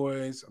Hot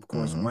Boys, of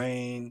course, mm-hmm.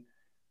 Wayne,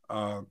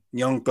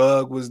 Young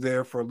Thug was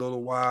there for a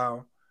little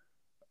while.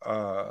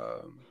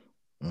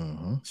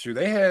 Mm-hmm. Sure,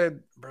 they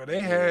had,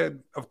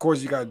 of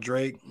course, you got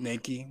Drake,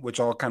 Nicki, which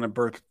all kind of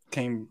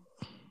came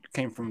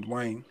from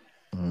Dwayne.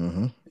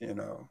 Mm-hmm.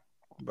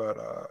 But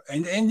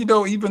and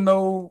even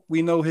though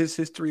we know his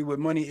history with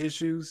money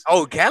issues.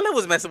 Oh, Khaled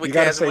was messing with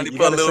Cash Money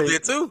for a little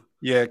bit too.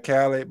 Yeah,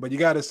 Khaled, but you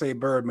got to say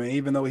Birdman,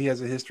 even though he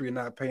has a history of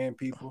not paying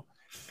people,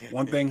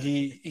 one thing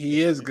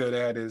he is good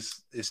at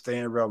is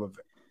staying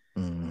relevant.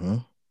 Mm-hmm.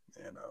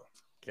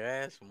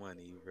 Cash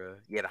Money, bro.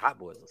 Yeah, the Hot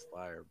Boys was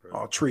fire, bro.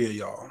 All three of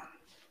y'all.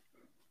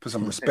 Put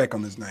some respect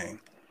on his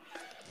name.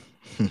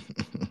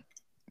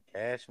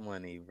 Cash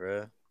Money,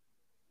 bro.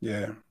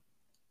 Yeah.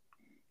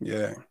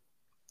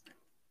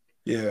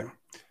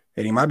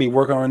 And he might be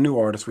working on a new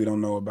artist we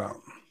don't know about.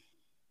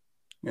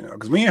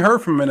 Because we ain't heard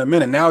from him in a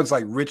minute. Now it's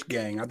like Rich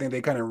Gang. I think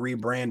they kind of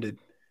rebranded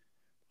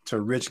to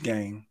Rich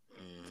Gang.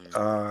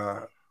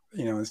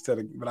 Instead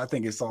of, but I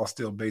think it's all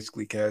still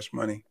basically Cash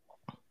Money.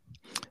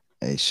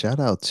 Hey, shout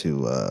out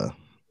to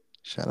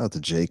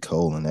J.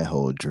 Cole and that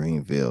whole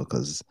Dreamville,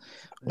 because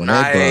when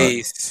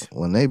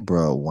they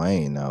brought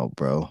Wayne out,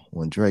 bro,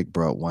 when Drake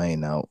brought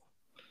Wayne out,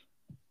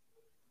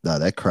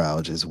 that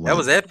crowd just went. That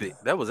was epic.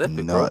 That was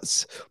epic,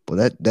 nuts. Bro.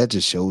 But that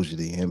just shows you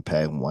the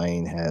impact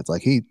Wayne has.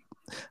 Like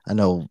I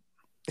know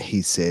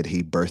he said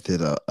he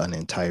birthed an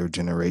entire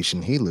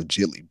generation. He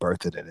legitimately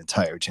birthed an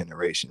entire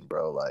generation,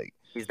 bro. Like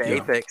he's the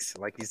apex,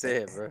 like you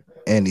said, bro.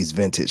 And he's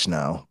vintage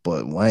now.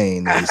 But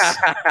Wayne is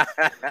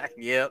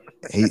yep.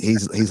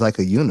 He's like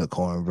a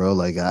unicorn, bro.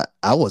 Like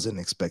I wasn't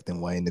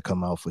expecting Wayne to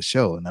come out for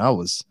show, and I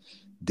was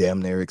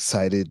damn near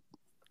excited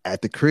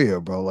at the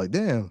crib, bro. Like,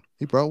 damn,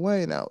 he brought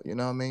Wayne out. You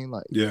know what I mean?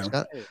 Like,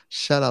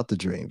 shout out to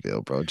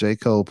Dreamville, bro. J.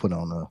 Cole put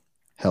on a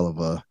hell of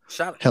a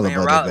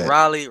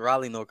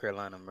Raleigh, North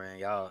Carolina, man.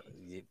 Y'all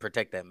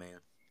protect that man.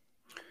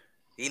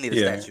 He need a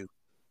statue.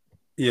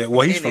 Yeah,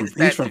 well, he's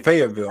from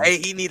Fayetteville. Hey,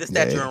 he need a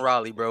statue in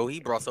Raleigh, bro. He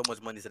brought so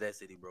much money to that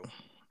city, bro.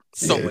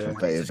 So much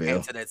money just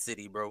came to that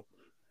city, bro.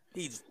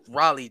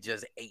 Raleigh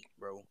just ate,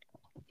 bro.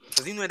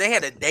 Because they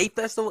had a day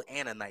festival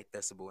and a night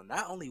festival, and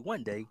not only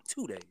one day,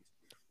 2 days.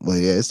 Well,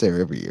 yeah, it's there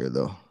every year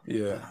though.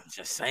 Yeah, I'm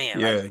just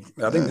saying. Yeah,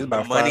 I think it's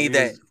about 5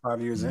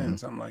 years in,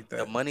 something like that.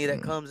 The money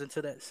that comes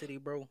into that city,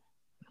 bro,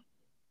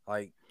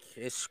 like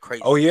it's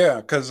crazy. Oh yeah,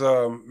 because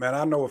man,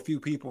 I know a few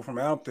people from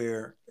out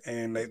there,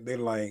 and they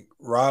like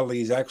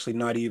Raleigh's actually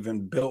not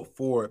even built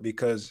for it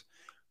because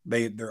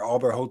they're all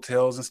their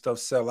hotels and stuff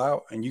sell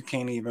out, and you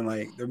can't even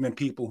there've been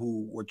people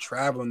who were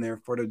traveling there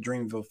for the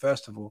Dreamville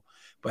Festival,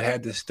 but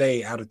had to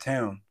stay out of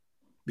town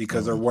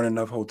because there weren't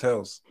enough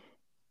hotels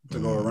to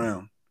go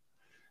around.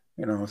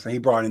 So he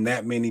brought in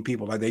that many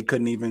people, like they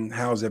couldn't even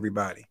house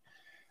everybody.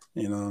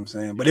 You know what I'm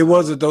saying? But it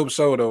was a dope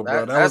show though,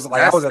 bro. I was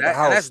at the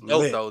house. That's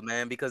dope though,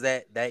 man, because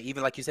that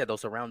even like you said,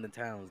 those surrounding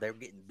towns, they're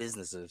getting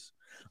businesses.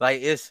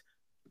 Like he's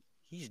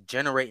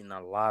generating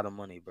a lot of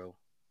money, bro.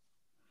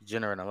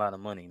 Generating a lot of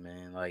money,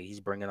 man. Like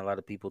he's bringing a lot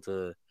of people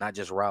to not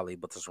just Raleigh,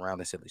 but the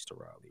surrounding cities to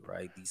Raleigh,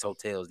 right? These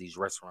hotels, these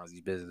restaurants,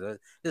 these businesses.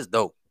 It's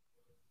dope.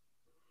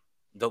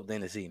 Dope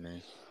thing to see,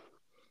 man.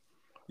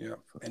 Yeah,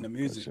 and the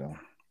music.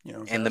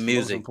 And the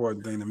music,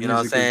 important thing. You know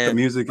what I'm saying? The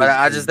music, but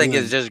I just think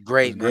it's just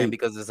great, man,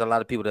 because there's a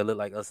lot of people that look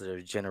like us that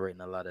are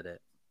generating a lot of that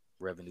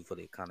revenue for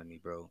the economy,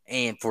 bro.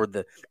 And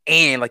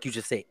like you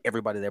just said,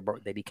 everybody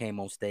that he came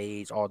on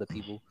stage, all the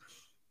people,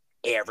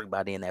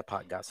 everybody in that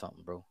pot got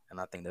something, bro. And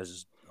I think that's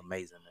just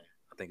amazing, man.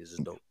 I think it's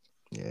just dope.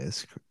 Yeah,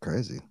 it's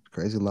crazy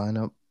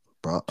lineup.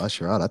 Brought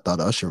Usher out. I thought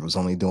Usher was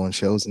only doing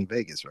shows in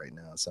Vegas right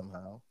now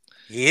somehow.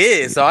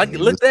 Yeah, so I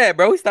looked at,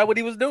 bro. He stopped what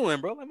he was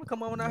doing, bro. Let me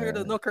come on out here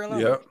to North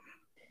Carolina. Yep.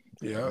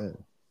 Yeah,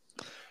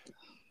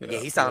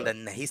 he signed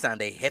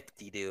a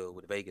hefty deal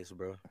with Vegas,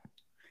 bro,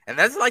 and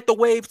that's like the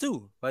wave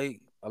too.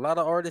 Like a lot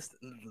of artists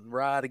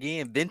ride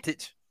again,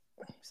 vintage.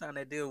 Signed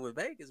that deal with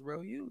Vegas,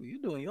 bro. You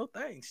doing your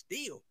thing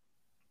still.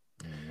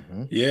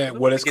 Mm-hmm. Yeah,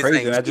 well, it's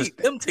crazy.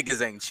 Them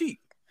tickets ain't cheap.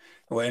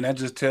 Well, and that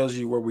just tells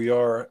you where we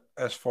are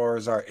as far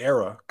as our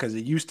era, because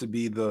it used to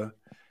be the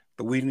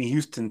Whitney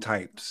Houston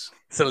types,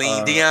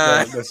 Celine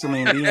Dion, the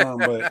Celine Dion,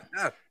 but.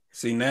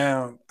 See,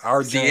 now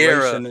our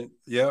generation,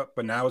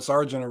 but now it's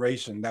our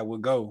generation that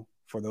would go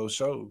for those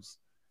shows.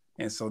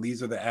 And so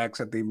these are the acts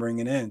that they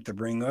bringing in to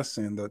bring us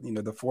in, the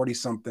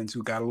 40-somethings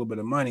who got a little bit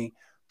of money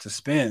to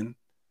spend.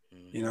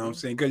 You know what I'm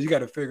saying? Because you got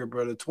to figure,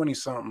 brother,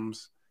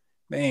 20-somethings,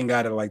 they ain't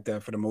got it like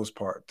that for the most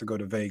part to go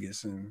to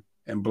Vegas and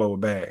blow a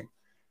bag.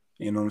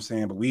 You know what I'm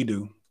saying? But we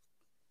do.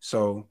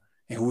 So,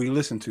 and who we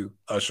listen to?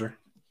 Usher.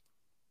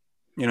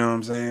 You know what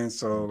I'm saying?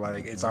 So,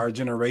 like, it's our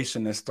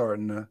generation that's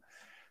starting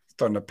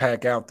to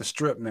pack out the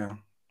strip now.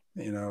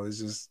 You know,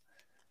 it's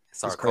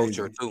our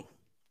culture too.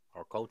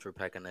 Our culture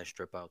packing that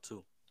strip out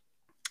too.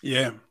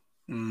 Yeah.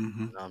 Mm-hmm.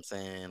 You know what I'm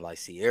saying? Like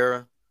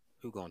Ciara,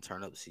 who gonna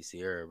turn up to see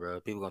Ciara,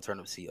 bro? People gonna turn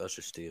up to see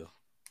Usher still.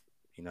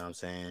 You know what I'm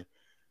saying?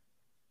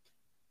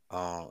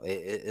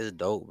 It's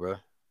dope, bro.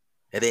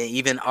 And then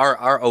even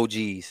our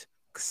OGs,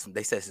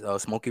 they said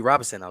Smokey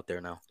Robinson out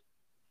there now.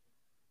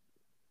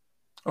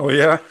 Oh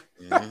yeah.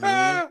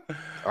 Mm-hmm.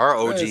 Our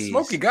OGs. Man,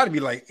 Smokey got to be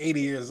like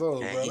 80 years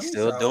old, man, bro. He's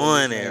still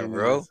doing it,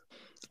 bro.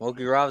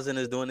 Smokey Robinson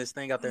is doing this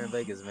thing out there in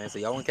Vegas, man. So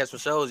y'all want to catch some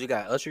shows? You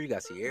got Usher, you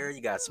got Ciara,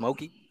 you got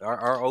Smokey,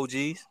 our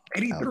OGs.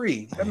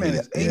 83. That man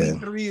is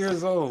 83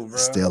 years old, bro.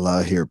 Still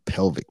out here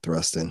pelvic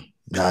thrusting.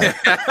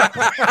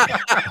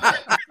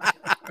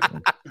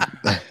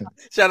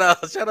 Shout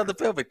out the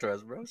pelvic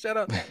thrust, bro. Shout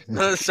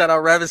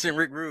out Ravishing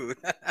Rick Rude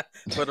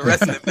for the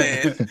wrestling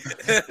fans.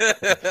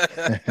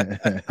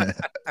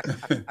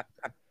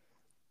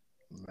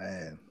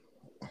 Man.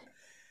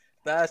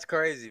 That's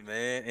crazy,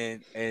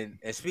 man. And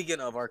speaking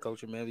of our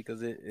culture, man,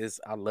 because it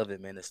is, I love it,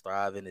 man. It's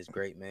thriving, it's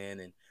great,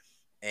 man.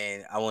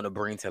 And I want to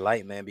bring to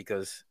light, man,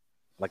 because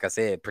like I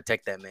said,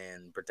 protect that,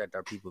 man, protect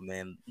our people,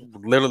 man.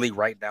 Literally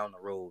right down the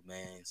road,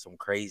 man, some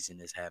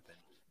craziness happened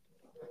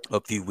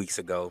a few weeks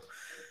ago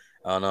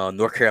on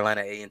North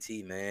Carolina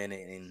A&T, man.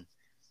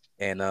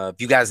 And if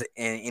you guys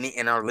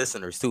and our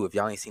listeners too, if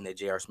y'all ain't seen that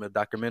J.R. Smith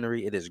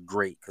documentary, it is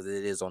great because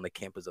it is on the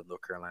campus of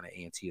North Carolina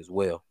A&T as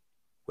well,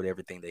 with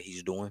everything that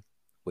he's doing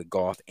with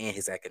golf and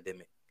his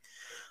academic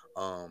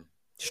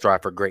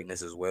strive for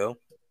greatness as well.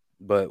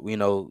 But you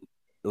know,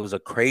 it was a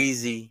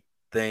crazy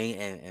thing,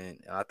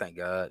 and I thank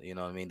God, you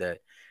know what I mean, that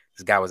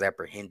this guy was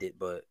apprehended.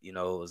 But you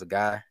know, it was a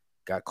guy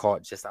got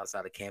caught just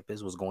outside of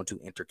campus, was going to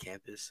enter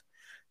campus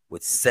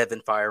with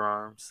 7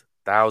 firearms,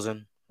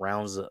 1,000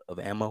 rounds of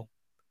ammo,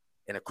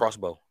 and a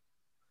crossbow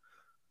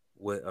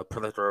with a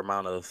plethora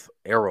amount of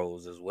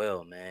arrows as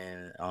well,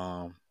 man.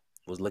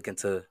 Was looking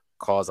to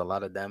cause a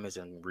lot of damage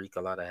and wreak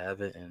a lot of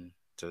havoc and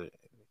to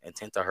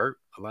intent to hurt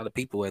a lot of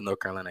people in North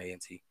Carolina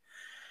A&T.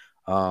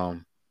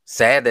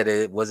 Sad that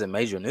it wasn't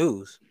major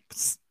news.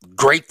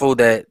 Grateful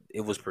that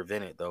it was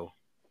prevented though.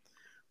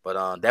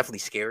 But definitely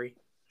scary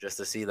just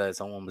to see that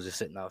someone was just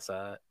sitting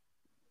outside,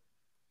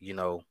 you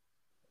know,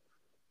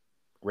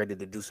 ready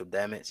to do some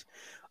damage.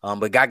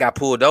 But guy got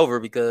pulled over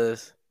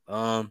because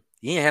he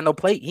didn't have no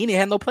plate. He didn't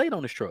have no plate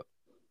on his truck.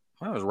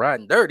 I was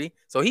riding dirty,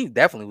 so he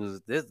definitely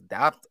was this.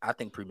 I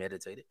think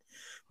premeditated,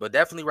 but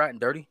definitely riding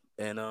dirty,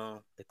 and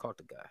they caught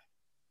the guy.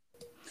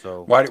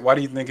 So why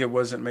do you think it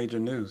wasn't major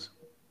news?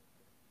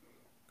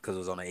 Because it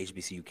was on the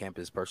HBCU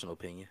campus. Personal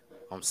opinion.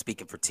 I'm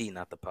speaking for T,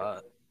 not the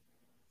pod.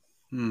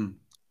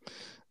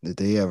 Did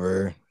they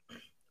ever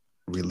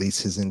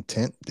release his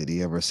intent? Did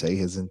he ever say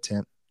his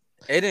intent?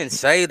 It didn't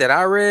say that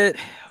I read.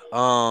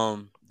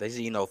 They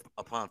said, you know,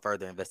 upon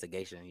further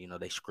investigation, you know,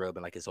 they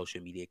scrubbing like his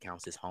social media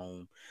accounts, his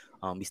home.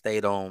 He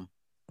stayed on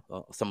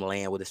some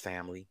land with his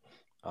family.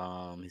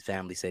 His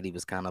family said he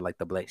was kind of like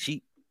the black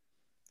sheep.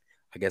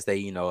 I guess they,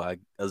 you know,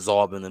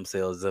 absorbing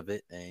themselves of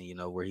it, and you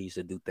know, where he used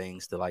to do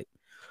things to like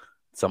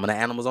some of the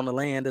animals on the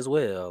land as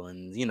well,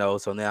 and you know,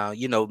 so now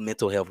you know,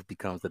 mental health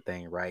becomes the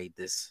thing, right?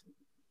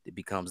 It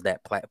becomes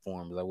that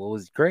platform. Like, well,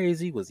 was he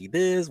crazy? Was he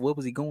this? What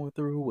was he going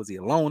through? Was he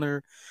a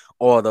loner?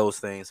 All those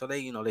things. So they,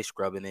 you know, they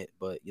scrubbing it,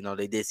 but you know,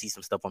 they did see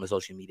some stuff on the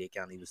social media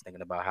account. He was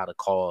thinking about how to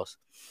cause,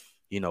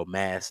 you know,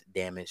 mass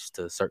damage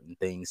to certain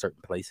things,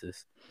 certain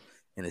places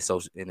in his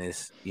social, in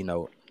his, you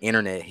know,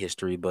 internet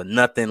history, but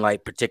nothing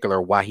like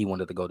particular why he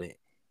wanted to go to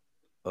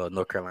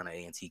North Carolina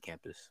A&T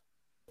campus.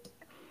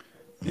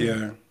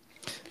 Yeah.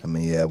 I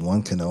mean, yeah,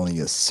 one can only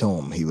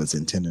assume he was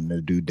intending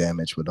to do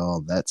damage with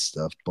all that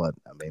stuff, but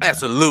I mean,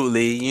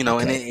 absolutely, you know,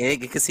 okay.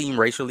 And it could seem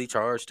racially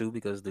charged too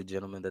because the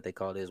gentleman that they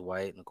called is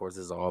white, and of course,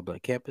 it's all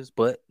black campus.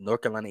 But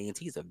North Carolina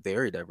A&T is a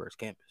very diverse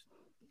campus.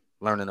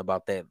 Learning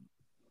about that,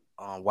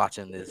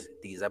 watching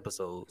these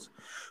episodes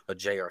of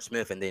J.R.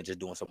 Smith, and then just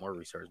doing some more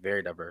research.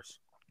 Very diverse.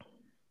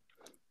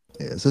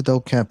 Yeah, it's a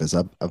dope campus.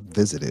 I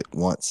visited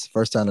once.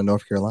 First time in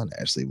North Carolina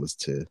actually was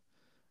to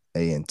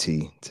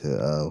A&T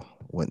to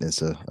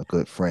witness a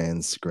good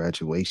friend's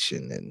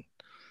graduation, and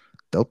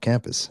dope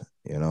campus.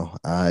 You know,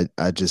 I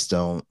just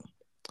don't.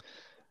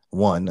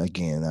 One,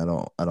 again, I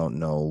don't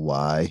know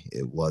why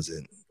it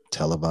wasn't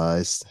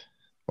televised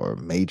or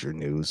major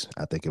news.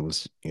 I think it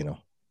was, you know,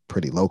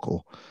 pretty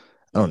local.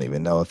 I don't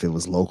even know if it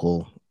was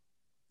local,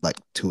 like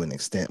to an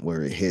extent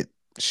where it hit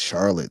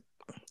Charlotte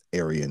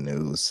area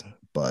news,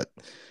 but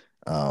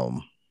yeah,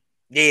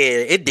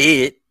 it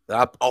did.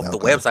 Off the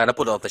website. I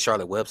put it off the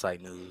Charlotte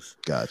website news.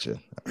 Gotcha.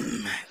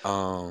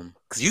 Because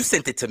you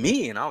sent it to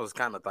me, and I was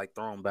kind of like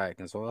thrown back,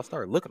 and so I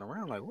started looking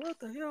around, like, what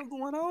the hell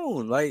going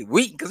on? Like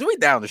because we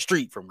down the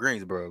street from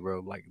Greensboro, bro.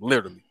 Like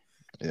literally.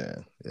 Yeah.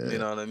 You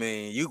know what I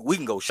mean? We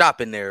can go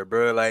shopping there,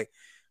 bro. Like,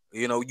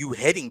 you know, you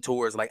heading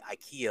towards like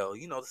IKEA,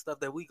 you know, the stuff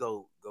that we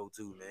go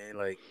to, man.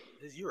 Like,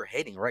 you're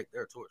heading right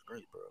there towards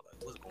Greensboro.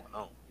 Like, what's going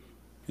on?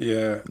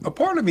 Yeah, a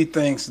part of me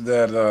thinks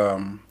that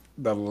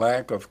the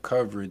lack of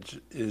coverage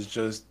is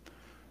just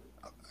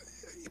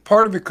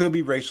part of it could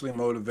be racially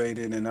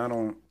motivated, and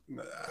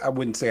I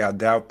wouldn't say I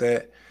doubt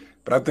that,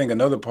 but I think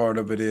another part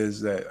of it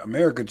is that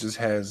America just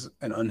has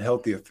an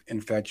unhealthy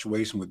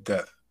infatuation with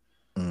death.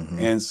 Mm-hmm.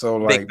 And so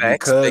like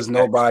because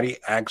nobody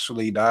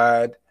actually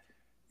died,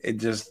 it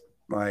just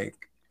like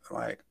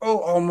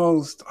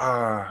almost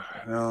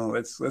no,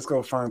 let's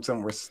go find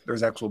something where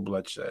there's actual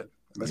bloodshed.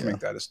 Let's make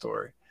that a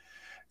story.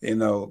 You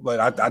know,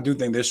 but I do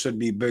think this should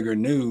be bigger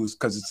news,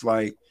 because it's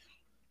like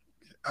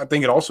I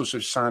think it also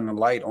should shine a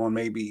light on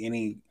maybe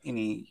any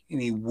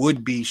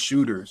would-be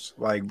shooters.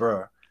 Like,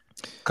 bruh,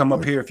 come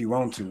up here if you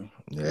want to.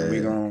 Yeah, we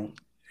gonna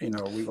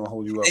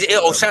hold you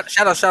up.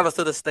 Shout out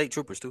to the state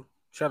troopers too.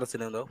 Shout out to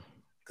them though,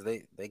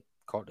 because they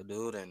caught the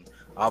dude, and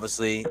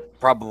obviously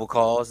probable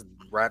cause,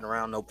 riding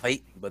around no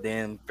plate, but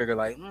then figure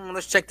like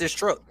let's check this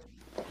truck,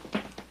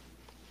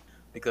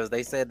 because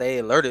they said they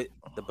alerted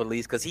the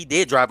police because he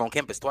did drive on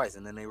campus twice,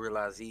 and then they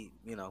realized he,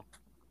 you know.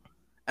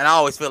 And I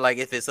always feel like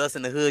if it's us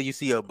in the hood, you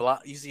see a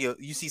block, you see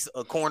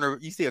a corner,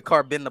 you see a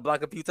car bend the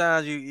block a few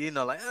times, you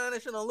know, like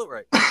that shit don't look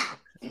right.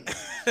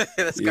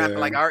 That's kind of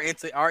like our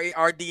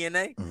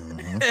DNA.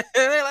 Mm-hmm.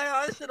 They're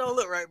like, that shit don't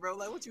look right, bro.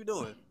 Like, what you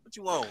doing? What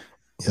you want?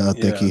 Y'all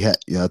think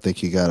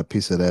he got a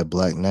piece of that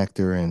black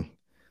nectar and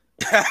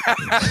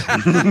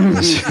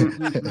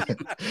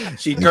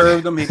she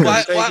curved him.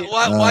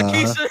 Why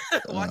Keisha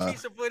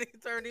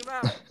turned him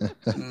out?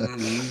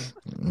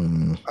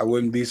 I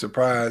wouldn't be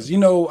surprised. You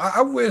know,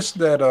 I wish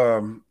that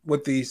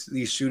with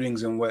these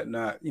shootings and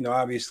whatnot, you know,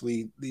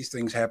 obviously these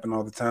things happen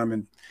all the time,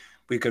 and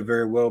we could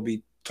very well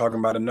be talking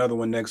about another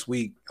one next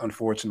week,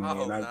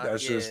 unfortunately.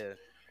 Just,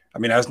 I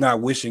mean, that's not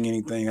wishing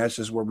anything. That's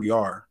just where we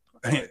are,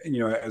 you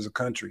know, as a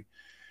country.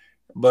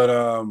 But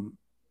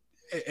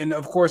and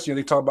of course, you know,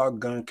 they talk about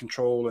gun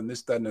control and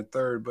this, that, and the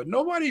third, but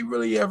nobody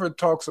really ever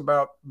talks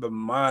about the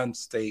mind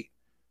state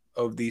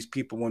of these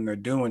people when they're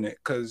doing it.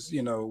 Because,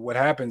 you know, what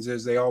happens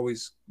is they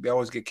always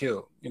get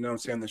killed. You know what I'm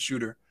saying? The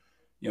shooter,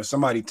 you know,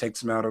 somebody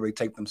takes them out or they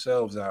take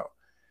themselves out.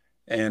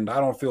 And I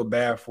don't feel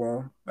bad for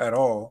them at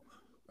all.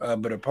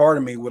 But a part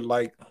of me would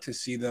like to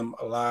see them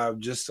alive,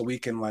 just so we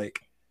can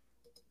like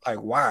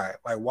why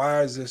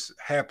is this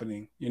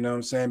happening? You know what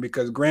I'm saying?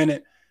 Because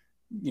granted,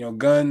 you know,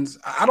 guns,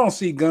 I don't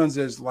see guns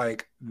as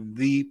like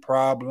the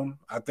problem.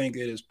 I think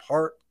it is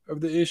part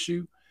of the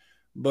issue,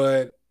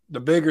 but the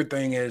bigger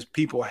thing is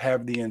people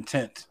have the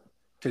intent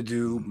to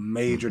do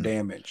major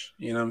damage.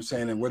 You know what I'm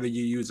saying? And whether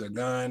you use a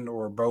gun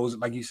or bows,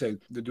 like you said,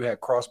 they do have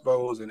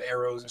crossbows and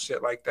arrows and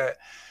shit like that.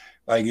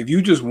 Like, if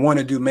you just want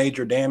to do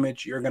major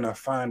damage, you're going to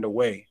find a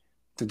way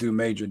to do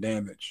major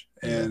damage.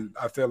 And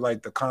I feel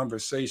like the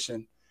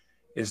conversation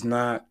is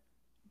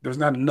there's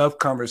not enough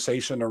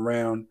conversation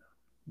around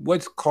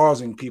what's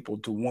causing people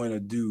to want to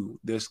do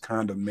this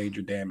kind of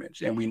major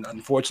damage. And we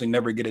unfortunately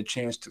never get a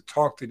chance to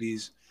talk to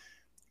these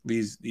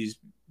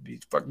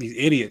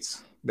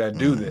idiots that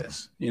do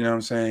this, you know what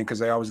I'm saying? Because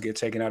they always get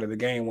taken out of the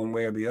game one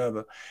way or the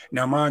other.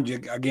 Now, mind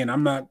you, again,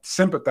 I'm not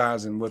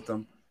sympathizing with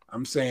them.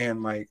 I'm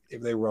saying, like,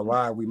 if they were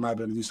alive, we might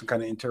be able to do some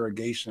kind of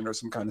interrogation or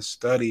some kind of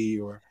study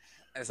or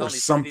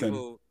something.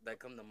 People that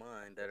come to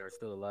mind that are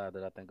still alive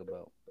that I think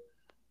about.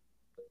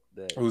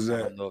 Who's that?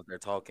 I don't know if they're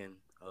talking.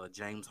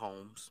 James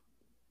Holmes.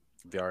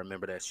 If y'all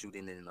remember that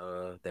shooting in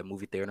that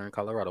movie theater in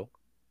Colorado.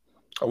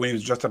 Oh, when he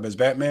was dressed up as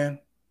Batman?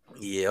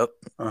 Yep.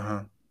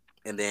 Uh-huh.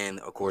 And then,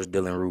 of course,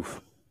 Dylan Roof.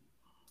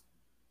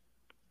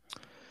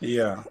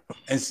 Yeah.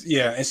 And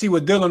see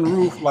with Dylan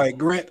Roof,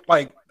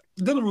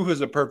 Dylan Roof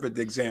is a perfect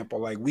example.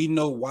 Like, we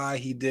know why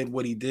he did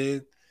what he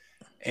did.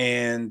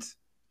 And,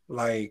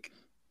 like,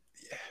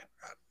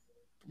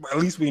 at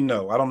least we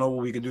know. I don't know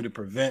what we could do to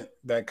prevent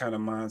that kind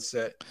of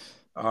mindset.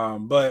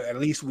 But at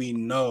least we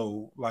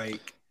know,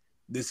 like,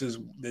 this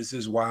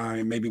is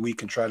why maybe we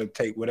can try to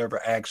take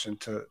whatever action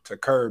to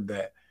curb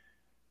that.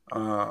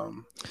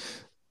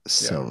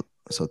 So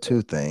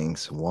two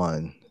things.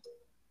 One,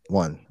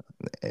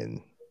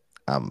 and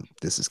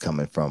this is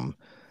coming from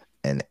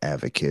an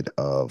advocate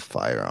of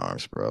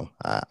firearms, bro.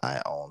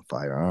 I own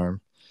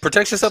firearm.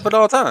 Protect yourself at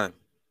all time.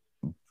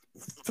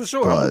 For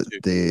sure.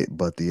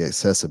 But the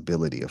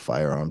accessibility of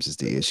firearms is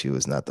the issue.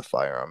 Is not the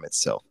firearm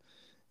itself.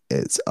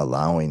 It's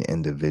allowing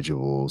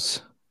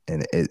individuals,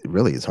 and it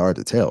really is hard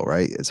to tell,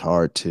 right? It's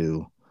hard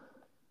to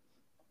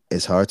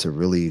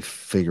really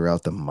figure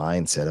out the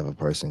mindset of a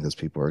person because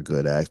people are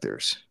good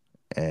actors.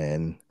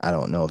 And I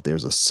don't know if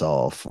there's a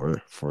solve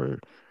for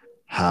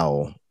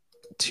how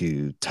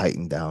to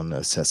tighten down the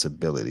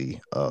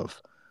accessibility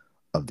of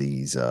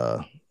these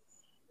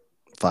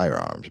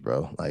firearms,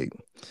 bro. Like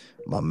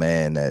my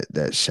man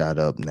that shot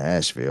up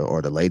Nashville,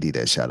 or the lady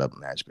that shot up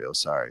Nashville,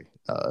 sorry,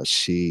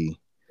 she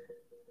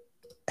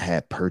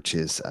had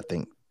purchased, I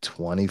think,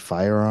 20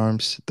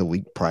 firearms the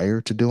week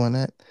prior to doing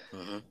that.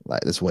 Mm-hmm.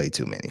 Like, that's way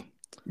too many.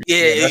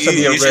 Yeah, that should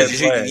be a red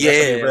flag.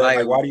 Yeah,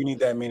 like, why do you need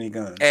that many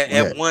guns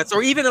at once,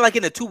 or even like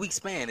in a 2-week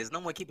span? Is no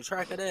one keeping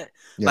track of that?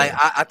 Yeah. Like,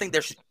 I think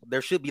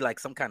there should be like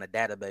some kind of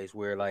database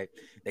where like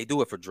they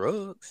do it for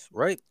drugs,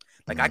 right?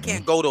 Like, I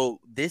can't go to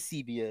this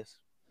CVS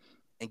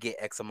and get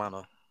X amount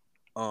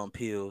of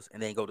pills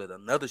and then go to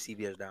another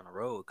CVS down the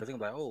road, because they're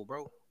like, oh,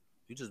 bro,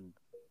 you just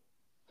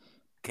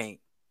can't.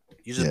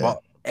 You just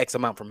bought X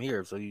amount from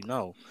here, so you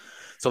know.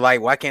 So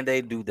like, why can't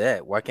they do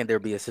that? Why can't there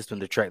be a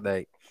system to track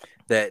that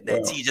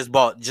T just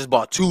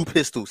bought 2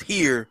 pistols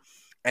here,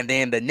 and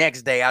then the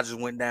next day I just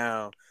went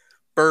down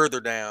further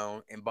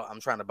down and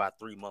I'm trying to buy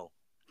 3 more.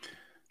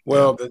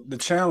 Well, the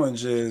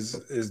challenge is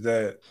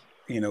that,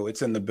 you know,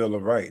 it's in the Bill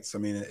of Rights. I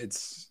mean,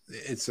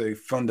 it's a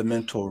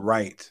fundamental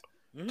right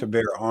to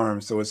bear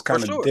arms, so it's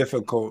kind of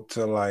difficult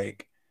to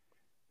like,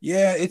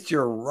 yeah, it's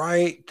your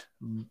right,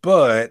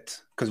 but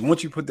because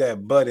once you put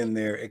that "but" in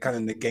there, it kind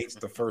of negates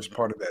the first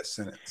part of that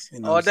sentence.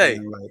 You know, all day.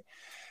 Like,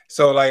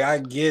 so like I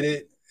get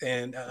it,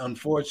 and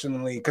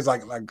unfortunately, because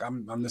like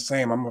I'm the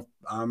same.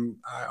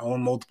 I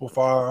own multiple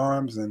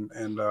firearms,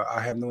 and I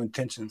have no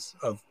intentions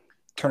of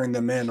turning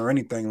them in or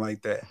anything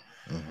like that.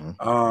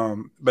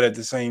 Mm-hmm. But at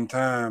the same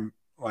time,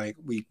 like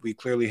we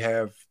clearly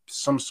have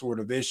some sort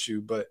of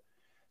issue, but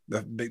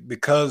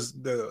because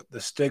the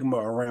stigma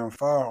around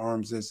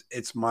firearms is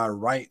it's my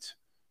right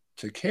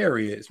to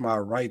carry it, it's my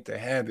right to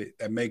have it,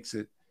 that makes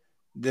it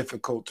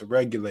difficult to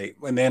regulate.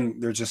 And then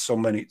there's just so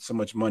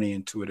much money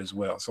into it as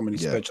well, so many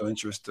special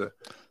interests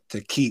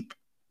to keep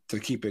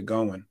it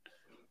going.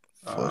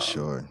 For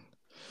sure.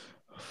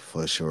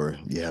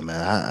 Yeah,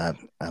 man.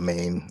 I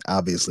mean,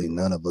 obviously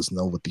none of us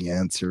know what the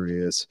answer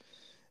is.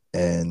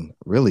 And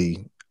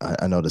really,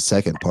 I know the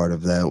second part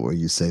of that, where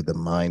you say the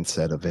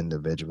mindset of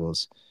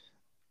individuals,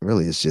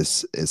 really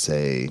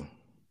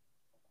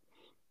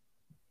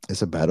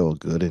it's a battle of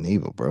good and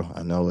evil, bro.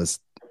 I know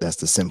that's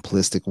the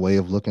simplistic way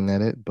of looking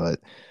at it, but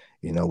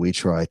you know, we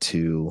try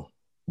to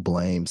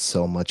blame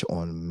so much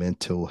on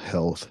mental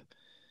health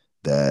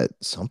that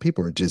some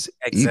people are just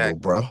evil,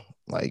 bro.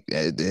 Like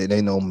it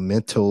ain't no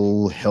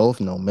mental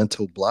health, no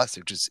mental blocks.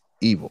 They're just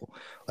evil.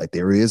 Like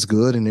there is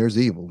good and there's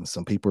evil, and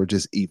some people are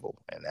just evil,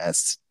 and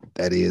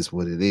that is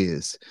what it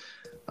is.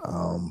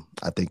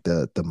 I think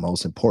the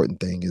most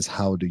important thing is,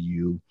 how do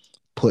you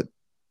put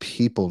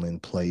people in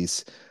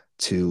place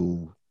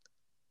to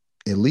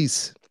at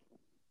least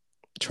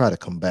try to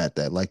combat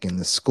that? Like in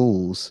the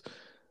schools,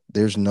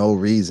 there's no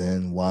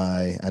reason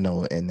why. I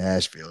know in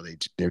Nashville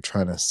they're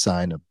trying to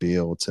sign a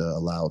bill to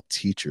allow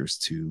teachers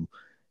to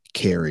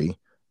carry.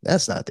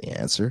 That's not the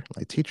answer.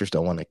 Like teachers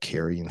don't want to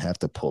carry and have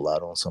to pull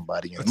out on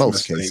somebody in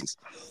most cases.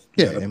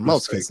 Yeah, in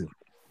most cases.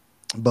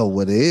 But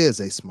what is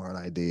a smart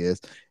idea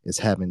is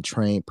having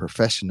trained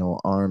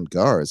professional armed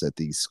guards at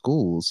these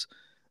schools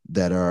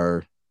that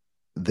are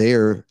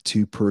there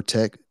to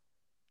protect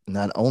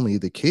not only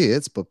the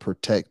kids, but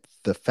protect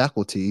the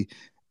faculty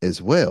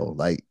as well.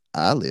 Like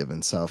I live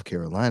in South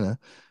Carolina.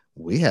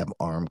 We have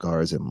armed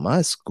guards in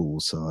my school,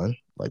 son.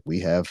 Like we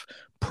have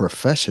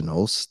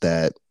professionals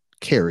that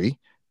carry.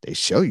 They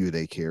show you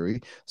they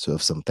carry. So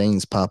if some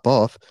things pop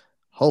off,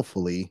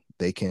 hopefully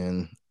they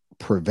can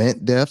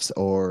prevent deaths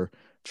or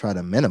try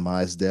to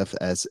minimize death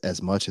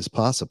as much as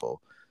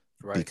possible.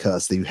 Right.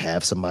 Because you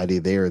have somebody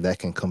there that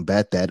can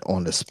combat that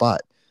on the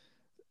spot.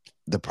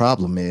 The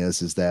problem is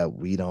that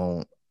we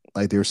don't,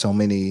 like, there's so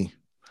many,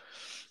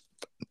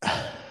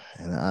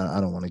 and I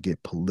don't want to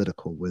get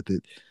political with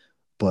it,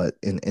 but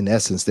in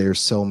essence, there's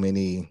so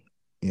many,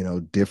 you know,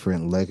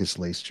 different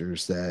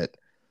legislatures that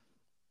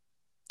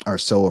are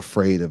so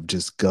afraid of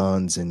just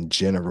guns in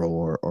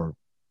general, or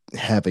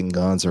having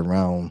guns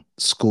around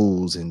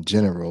schools in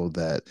general,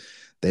 that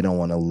they don't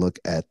want to look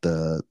at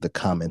the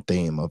common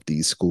theme of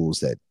these schools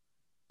that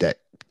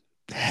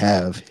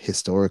have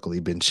historically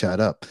been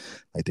shut up.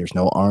 Like there's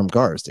no armed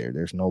guards there.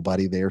 There's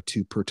nobody there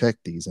to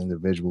protect these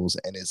individuals,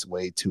 and it's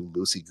way too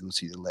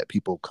loosey-goosey to let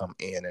people come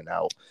in and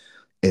out.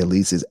 At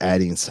least it's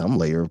adding some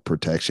layer of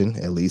protection.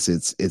 At least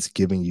it's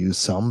giving you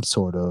some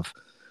sort of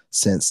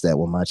sense that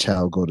when my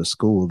child go to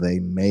school, they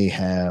may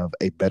have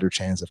a better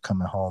chance of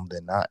coming home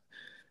than not.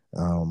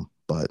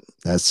 But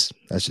that's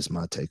just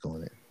my take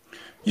on it.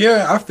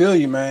 Yeah, I feel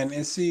you, man.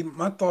 And see,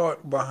 my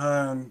thought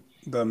behind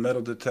the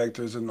metal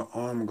detectors and the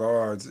armed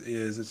guards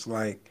is, it's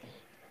like,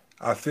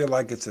 I feel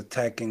like it's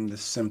attacking the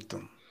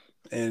symptom.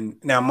 And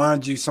now,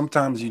 mind you,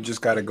 sometimes you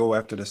just got to go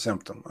after the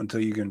symptom until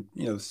you can,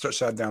 you know,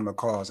 shut down the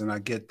cause. And I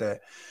get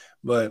that.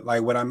 But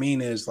like, what I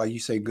mean is, like you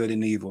say, good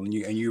and evil.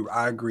 And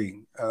I agree.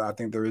 I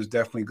think there is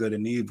definitely good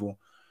and evil.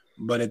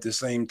 But at the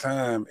same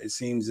time, it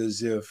seems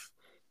as if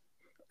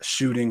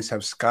shootings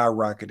have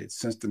skyrocketed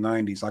since the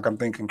 90s. Like I'm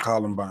thinking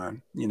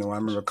Columbine. You know, I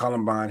remember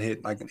Columbine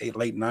hit like in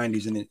late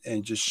 90s, and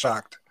it just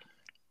shocked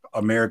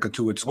America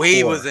to its core.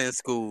 We was in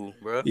school,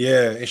 bro.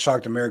 Yeah, it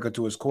shocked America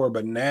to its core,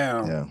 but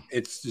now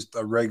it's just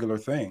a regular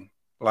thing,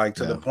 like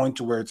to the point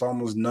to where it's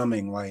almost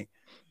numbing. Like,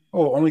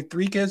 oh, only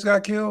 3 kids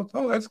got killed.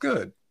 Oh, that's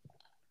good.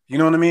 You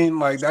know what I mean?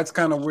 Like that's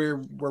kind of where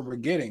we're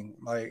getting.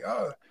 Like,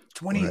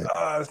 20.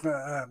 It's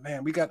not,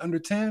 man, we got under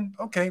 10.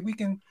 Okay, we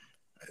can.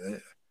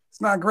 It's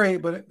not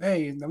great, but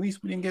hey, at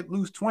least we didn't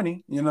lose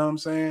 20. You know what I'm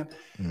saying?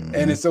 Mm-hmm.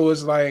 And so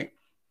it's like,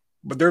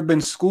 but there have been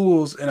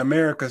schools in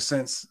America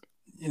since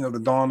the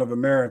dawn of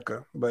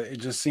America, but it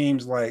just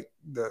seems like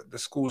the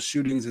school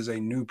shootings is a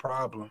new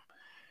problem,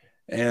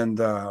 and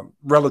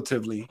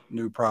relatively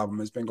new problem.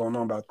 It's been going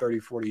on about 30,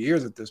 40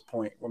 years at this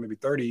point, or maybe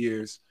 30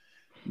 years.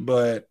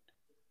 But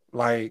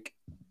like,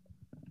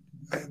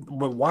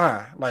 but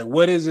why? Like,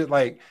 what is it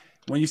like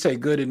when you say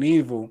good and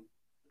evil?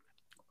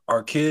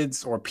 Are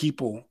kids or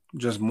people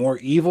just more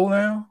evil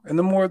now in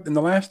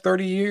the last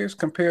 30 years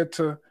compared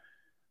to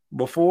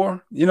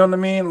before? You know what I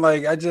mean?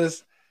 Like, I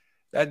just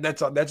that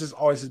just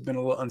always has been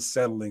a little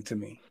unsettling to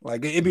me.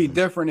 Like, it'd be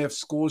different if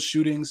school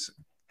shootings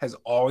has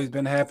always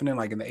been happening,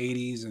 like in the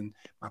 80s, and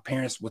my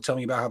parents would tell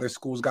me about how their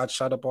schools got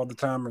shot up all the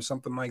time or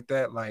something like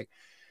that. Like,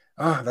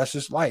 that's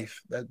just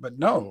life. But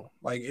no,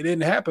 like it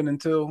didn't happen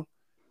until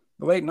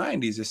the late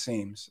 90s, it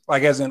seems.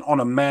 Like, as in on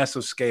a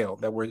massive scale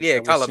that we're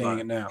seeing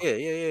it now. Yeah.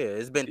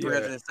 It's been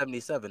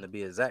 377 to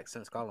be exact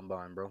since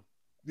Columbine, bro.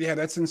 Yeah,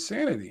 that's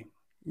insanity.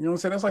 You know what I'm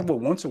saying? That's like, what,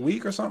 once a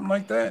week or something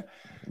like that?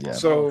 Yeah.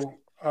 So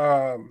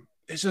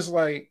it's just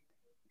like,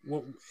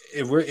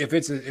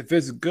 if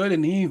it's good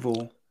and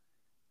evil,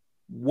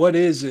 what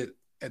is it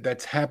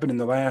that's happened in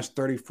the last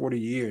 30, 40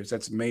 years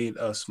that's made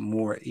us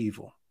more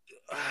evil?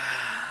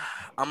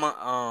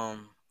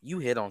 You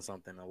hit on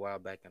something a while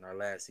back in our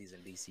last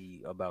season,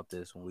 DC, about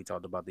this when we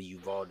talked about the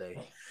Uvalde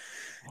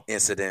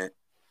incident.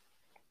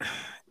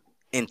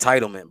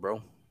 Entitlement,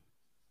 bro.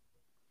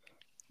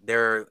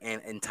 They're an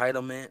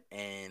entitlement,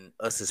 and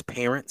us as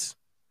parents,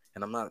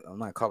 and I'm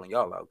not calling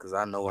y'all out because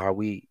I know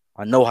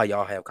how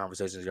y'all have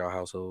conversations in your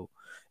household.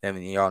 I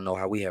mean, y'all know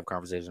how we have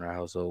conversations in our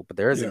household, but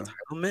there is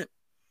entitlement,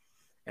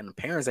 and the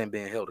parents ain't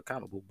being held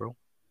accountable, bro.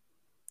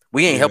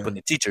 We ain't helping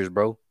the teachers,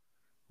 bro.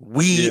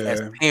 We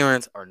as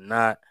parents are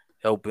not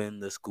helping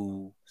the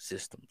school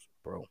systems,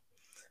 bro.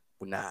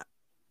 We're not.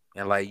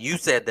 And like you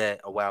said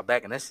that a while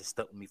back, and that shit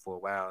stuck with me for a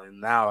while. And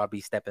now I'll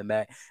be stepping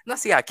back and I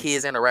see how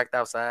kids interact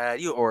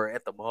outside, or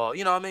at the mall.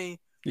 You know what I mean?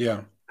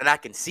 Yeah. And I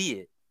can see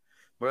it.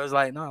 Bro, it's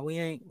like, no, we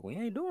ain't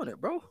doing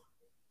it, bro.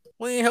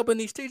 We ain't helping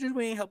these teachers.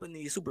 We ain't helping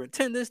these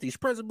superintendents, these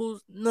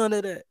principals. None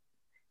of that.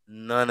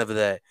 None of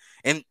that.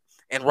 And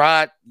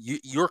Rod,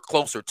 you're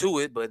closer to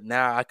it, but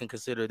now I can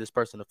consider this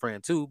person a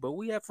friend too. But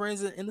we have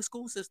friends in the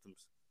school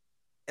systems.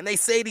 And they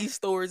say these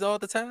stories all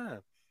the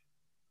time.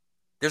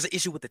 There's an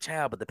issue with the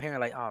child, but the parent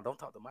like, oh, don't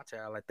talk to my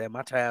child like that.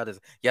 My child is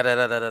yada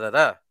da da da da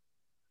da.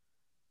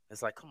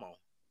 It's like, come on.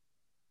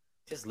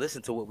 Just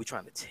listen to what we're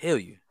trying to tell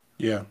you.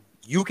 Yeah.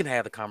 You can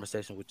have the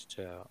conversation with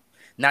your child.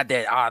 Not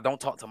that, don't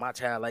talk to my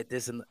child like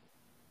this. And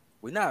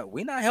we're not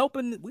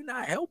helping. We're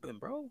not helping,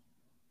 bro.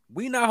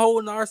 We're not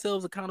holding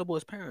ourselves accountable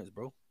as parents,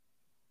 bro.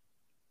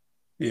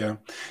 Yeah.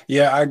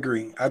 Yeah, I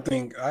agree. I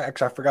think I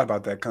forgot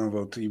about that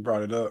convo till you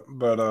brought it up.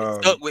 But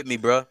it stuck with me,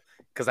 bro.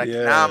 Because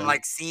now I'm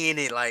like seeing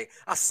it. Like,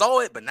 I saw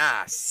it, but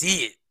now I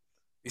see it.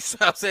 You see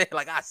what I'm saying?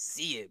 Like, I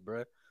see it,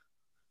 bro.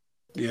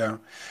 Yeah.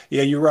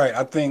 Yeah, you're right.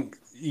 I think,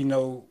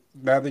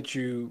 now that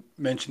you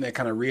mentioned that,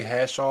 kind of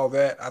rehash all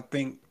that, I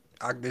think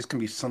this can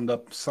be summed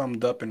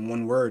up in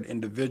one word: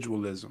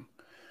 individualism.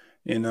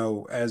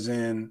 As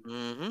in,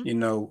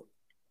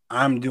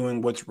 I'm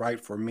doing what's right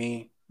for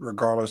me,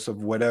 regardless of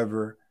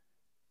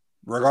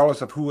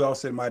who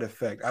else it might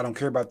affect. I don't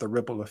care about the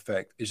ripple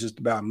effect. It's just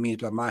about me.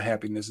 It's about my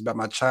happiness. It's about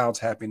my child's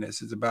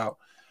happiness. It's about,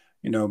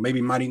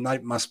 maybe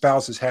my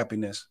spouse's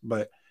happiness.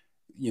 But,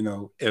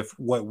 if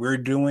what we're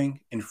doing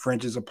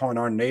infringes upon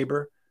our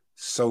neighbor,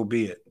 so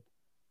be it,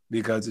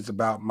 because it's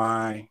about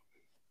my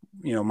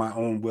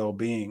own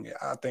well-being.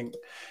 I think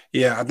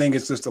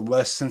it's just a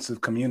less sense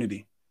of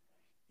community.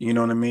 You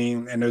know what I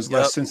mean? And there's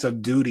less sense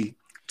of duty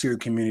to your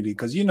community,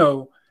 because,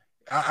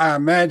 I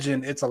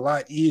imagine it's a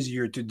lot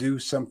easier to do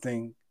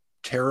something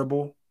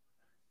terrible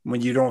when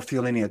you don't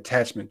feel any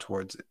attachment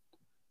towards it.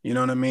 You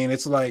know what I mean?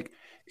 It's like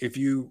if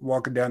you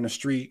walking down the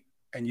street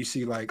and you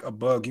see like a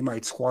bug, you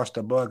might squash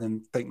the bug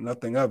and think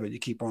nothing of it. You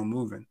keep on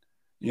moving.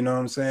 You know what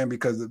I'm saying?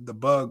 Because the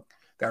bug,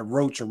 that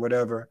roach or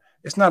whatever,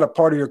 it's not a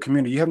part of your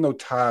community. You have no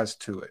ties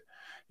to it,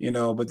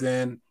 But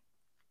then,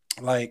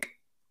 like,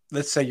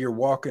 let's say you're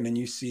walking and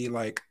you see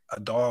like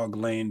a dog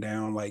laying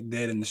down like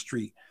dead in the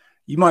street.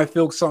 You might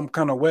feel some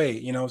kind of way,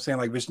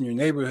 like visiting your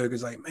neighborhood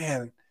is like,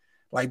 man,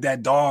 like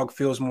that dog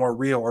feels more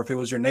real. Or if it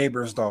was your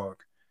neighbor's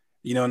dog,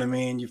 you know what I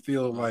mean? You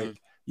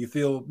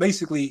feel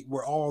basically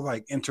we're all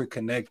like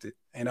interconnected.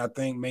 And I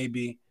think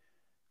maybe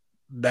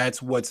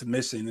that's what's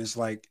missing. It's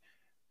like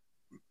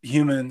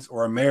humans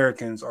or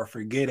Americans are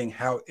forgetting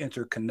how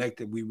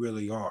interconnected we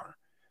really are.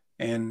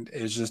 And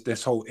it's just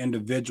this whole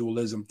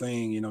individualism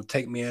thing,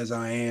 take me as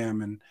I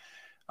am. And,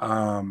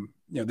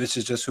 this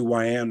is just who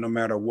I am no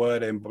matter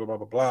what, and blah, blah,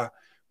 blah, blah.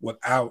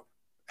 without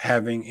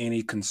having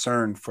any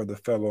concern for the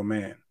fellow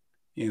man.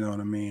 You know what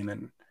I mean?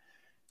 And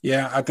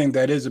yeah, I think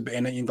that is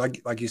and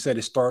like you said,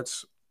 it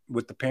starts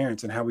with the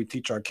parents and how we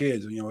teach our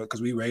kids, you know,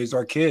 because we raise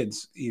our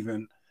kids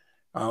even.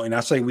 And I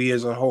say we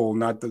as a whole,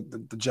 not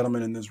the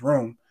gentleman in this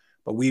room,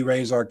 but we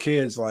raise our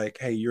kids like,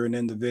 hey, you're an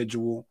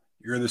individual,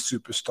 you're the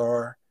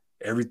superstar,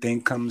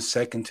 everything comes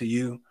second to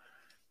you,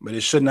 but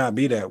it should not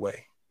be that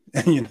way.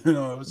 You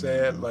know what I'm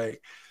saying? Mm-hmm.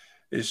 Like,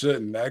 it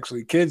shouldn't.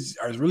 Actually, kids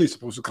are really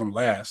supposed to come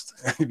last,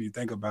 if you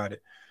think about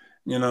it.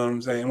 You know what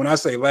I'm saying? When I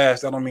say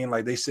last, I don't mean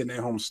like they sitting at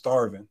home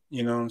starving,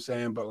 you know what I'm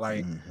saying? But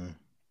like,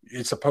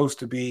 it's supposed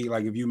to be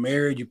like, if you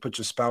married, you put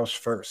your spouse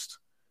first,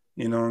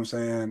 you know what I'm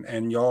saying?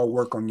 And y'all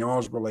work on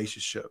y'all's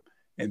relationship,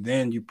 and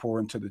then you pour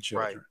into the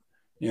children. Right.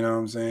 You know what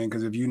I'm saying?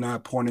 Because if you're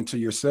not pouring into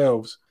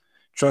yourselves,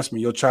 trust me,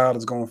 your child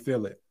is going to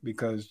feel it,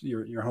 because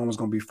your home is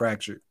going to be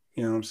fractured.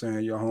 You know what I'm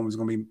saying? Your home is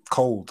going to be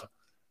cold,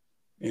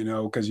 you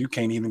know, because you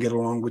can't even get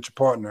along with your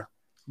partner.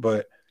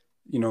 But,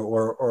 you know,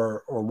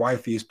 or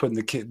wifey is putting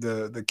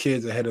the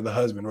kids ahead of the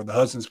husband, or the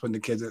husband's putting the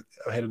kids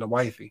ahead of the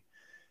wifey,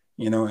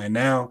 you know, and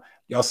now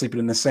y'all sleeping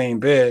in the same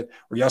bed,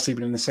 or y'all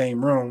sleeping in the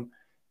same room,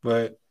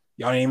 but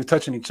y'all ain't even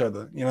touching each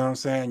other. You know what I'm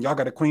saying? Y'all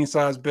got a queen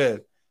size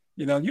bed.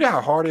 You know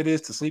how hard it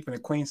is to sleep in a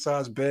queen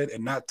size bed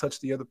and not touch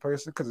the other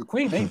person, because the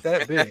queen ain't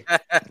that big.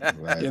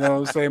 Right. You know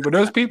what I'm saying? But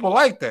there's people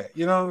like that.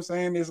 You know what I'm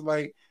saying? It's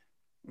like,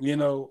 you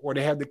know, or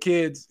they have the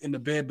kids in the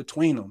bed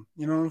between them.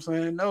 You know what I'm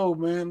saying? No,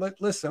 man.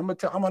 Listen, I'm gonna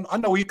tell. I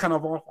know we kind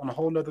of on a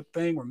whole nother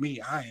thing, or me,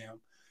 I am.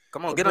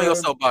 Come on, but get on your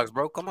soapbox,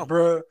 bro. Come on,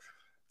 bro.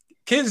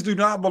 Kids do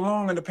not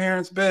belong in the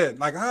parents' bed.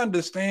 Like, I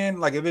understand,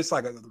 like, if it's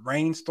like a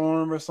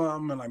rainstorm or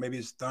something, and like maybe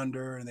it's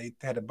thunder, and they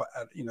had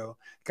you know,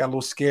 got a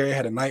little scary,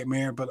 had a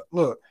nightmare. But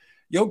look,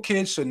 your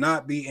kids should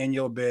not be in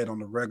your bed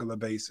on a regular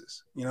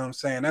basis. You know what I'm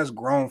saying? That's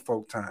grown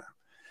folk time.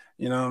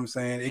 You know what I'm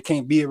saying? It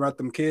can't be around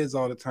them kids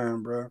all the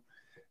time, bro.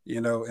 You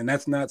know, and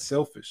that's not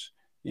selfish.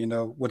 You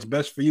know, what's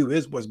best for you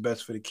is what's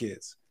best for the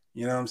kids.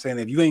 You know what I'm saying?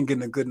 If you ain't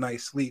getting a good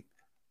night's sleep,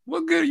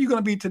 what good are you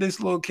gonna be to this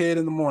little kid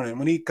in the morning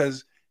when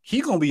because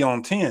he gonna be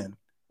on 10,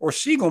 or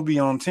she gonna be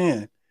on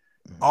 10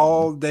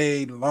 all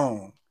day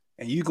long,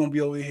 and you gonna be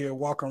over here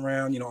walking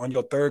around, you know, on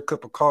your third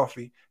cup of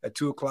coffee at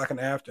 2:00 in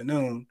the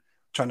afternoon,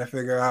 trying to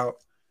figure out,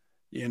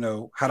 you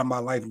know, how did my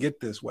life get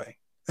this way?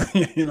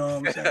 You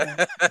know what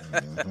I'm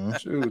saying?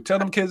 Shoot, tell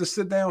them kids to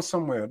sit down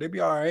somewhere. They be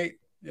all right.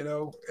 You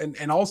know,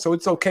 and also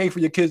it's okay for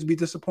your kids to be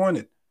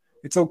disappointed.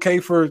 It's okay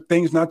for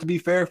things not to be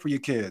fair for your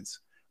kids.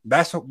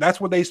 That's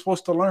what they're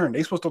supposed to learn.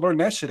 They're supposed to learn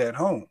that shit at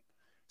home,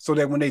 so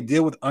that when they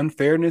deal with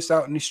unfairness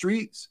out in the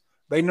streets,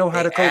 they know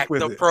how to cope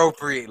with it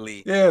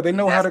appropriately. Yeah, they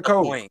know how to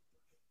cope.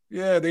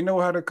 Yeah, they know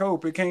how to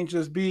cope. It can't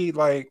just be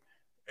like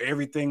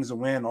everything's a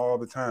win all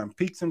the time.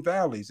 Peaks and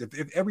valleys.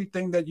 If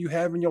everything that you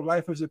have in your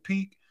life is a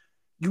peak,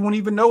 you won't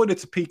even know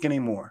it's a peak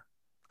anymore.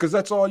 Because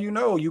that's all you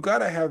know. You got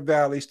to have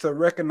valleys to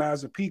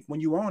recognize a peak when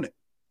you own it.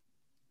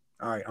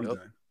 All right, I'm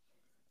done.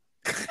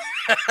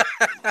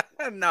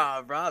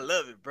 Nah, bro, I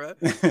love it, bro.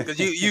 Because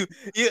you,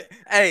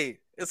 hey,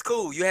 it's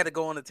cool. You had to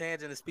go on a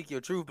tangent and speak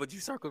your truth, but you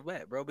circled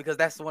back, bro, because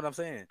that's what I'm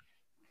saying.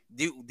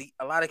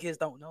 A lot of kids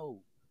don't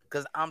know.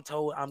 Because I'm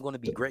told I'm going to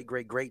be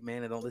great,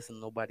 man, and don't listen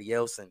to nobody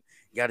else, and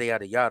yada,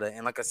 yada, yada.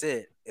 And like I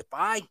said, if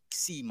I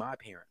see my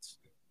parents,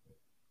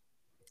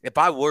 if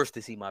I was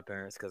to see my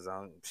parents, because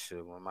I'm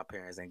sure when my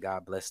parents, and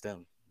God bless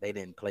them, they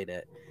didn't play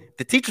that.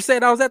 The teacher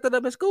said I was after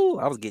them in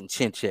school, I was getting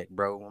chin check,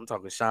 bro. I'm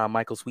talking Shawn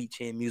Michaels, sweet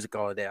chin music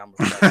all day.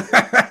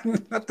 You know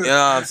what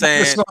I'm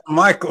saying?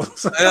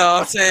 Michaels. You know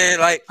what I'm saying?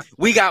 Like,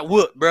 we got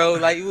whooped, bro.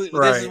 Like,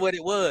 this is what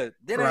it was.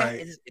 Then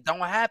it don't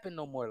happen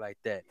no more like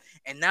that.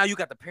 And now you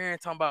got the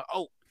parent talking about,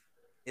 oh,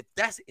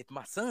 if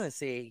my son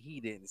said he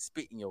didn't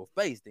spit in your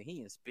face, then he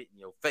didn't spit in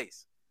your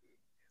face.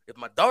 If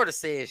my daughter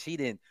said she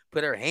didn't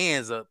put her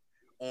hands up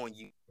on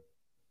you,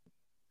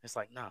 it's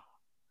like, no,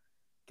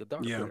 your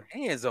daughter put her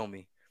hands on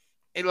me,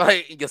 and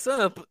like your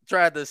son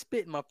tried to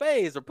spit in my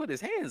face or put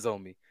his hands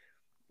on me.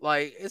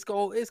 Like,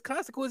 it's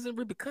consequences and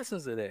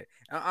repercussions of that.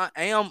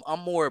 I'm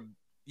more,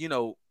 you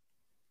know,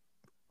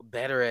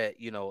 better at,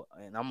 you know,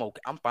 and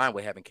I'm fine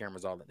with having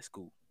cameras all in the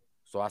school,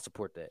 so I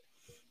support that.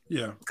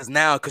 Yeah,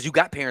 because you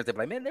got parents that be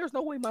like, man, there's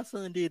no way my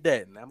son did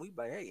that, and we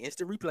like, hey,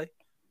 instant replay.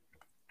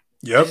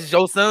 Yep, this is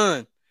your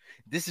son,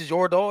 this is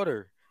your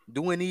daughter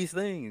doing these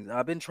things.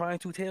 I've been trying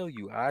to tell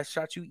you. I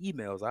shot you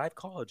emails. I've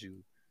called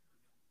you.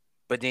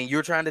 But then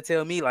you're trying to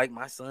tell me, like,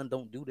 my son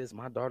don't do this,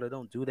 my daughter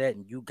don't do that,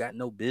 and you got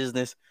no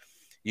business,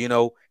 you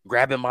know,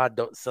 grabbing my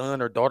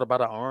son or daughter by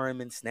the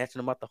arm and snatching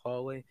them out the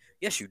hallway.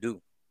 Yes, you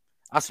do.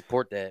 I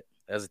support that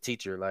as a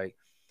teacher. Like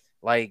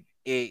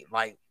a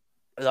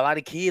lot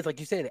of kids, like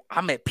you said,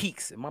 I'm at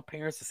peaks, and my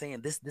parents are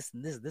saying this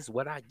is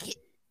what I get.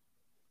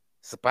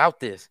 It's about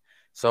this.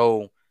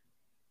 So,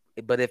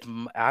 but if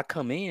I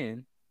come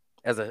in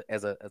as a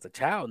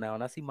child now,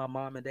 and I see my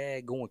mom and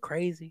dad going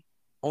crazy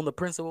on the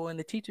principal and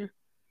the teacher,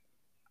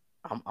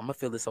 I'm gonna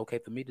feel it's okay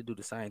for me to do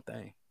the same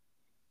thing.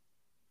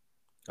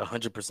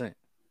 100%.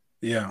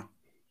 Yeah.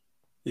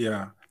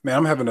 Man,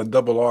 I'm having a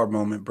double R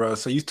moment, bro.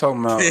 So you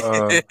talking about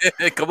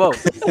come on.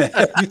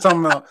 you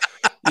talking about,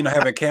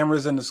 having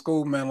cameras in the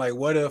school, man. Like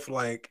what if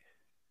what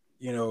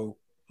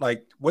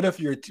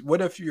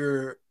if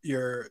your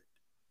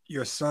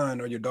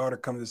son or your daughter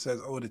comes and says,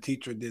 oh, the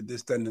teacher did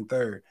this, that, and the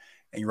third.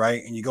 And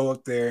and you go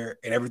up there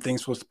and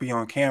everything's supposed to be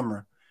on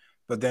camera,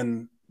 but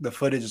then the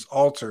footage is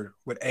altered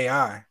with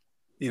AI.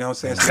 You know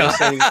what I'm saying?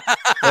 So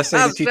let's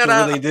say the teacher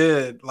really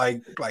did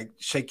like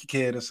shake your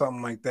kid or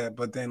something like that,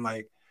 but then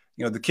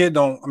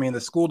the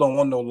school don't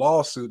want no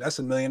lawsuit. That's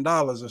 $1 million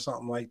or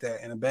something like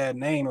that, and a bad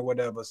name or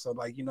whatever. So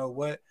like, you know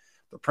what?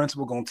 The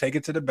principal gonna take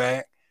it to the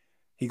back.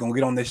 He gonna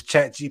get on this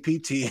Chat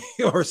GPT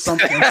or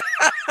something.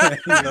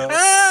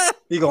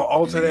 He gonna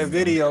alter that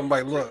video. I'm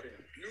like, look,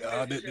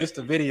 this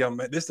the video,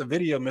 man. This the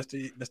video,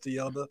 Mr.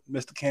 Yelda,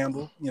 Mr.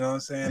 Campbell. You know what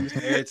I'm saying,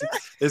 Mr. Erickson.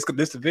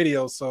 This the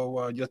video.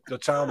 So your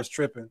child is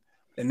tripping.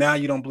 And now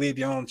you don't believe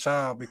your own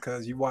child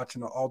because you're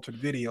watching an altered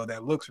video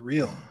that looks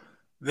real.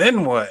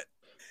 Then what?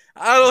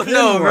 I don't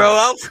know,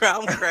 bro.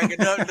 I'm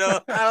cracking up, though.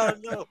 I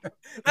don't know.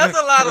 That's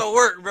a lot of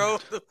work, bro.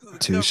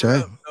 Touche.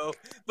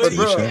 But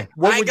bro,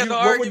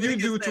 what would you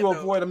do to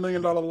avoid $1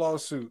 million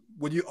lawsuit?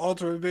 Would you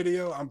alter a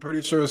video? I'm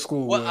pretty sure a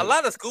school would. A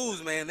lot of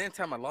schools, man,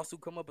 anytime a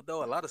lawsuit come up,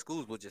 though, a lot of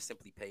schools will just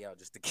simply pay out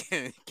just to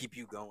keep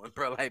you going,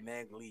 bro. Like,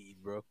 man, leave,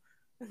 bro.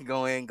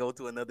 Go in, go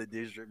to another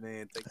district,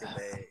 man. Take your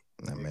bag.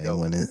 I mean,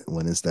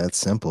 when it's that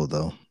simple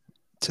though,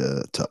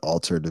 to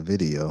alter the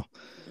video,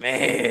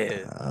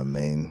 man. I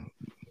mean,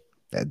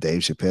 that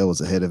Dave Chappelle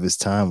was ahead of his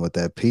time with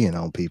that peeing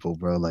on people,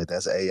 bro. Like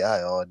that's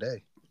AI all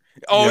day.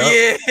 Oh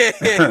yeah,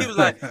 he was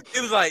like, I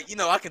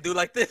can do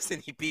like this,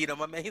 and he peed on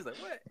my man. He's like,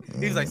 what?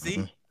 He was like,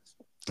 see,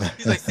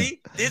 he's like, see,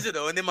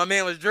 digital, and then my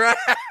man was dry.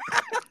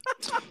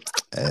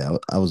 Hey,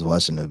 I was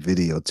watching a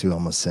video too. I'm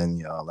gonna send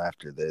y'all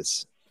after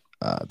this.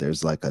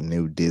 There's like a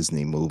new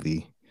Disney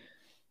movie,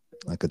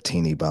 like a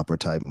teeny bopper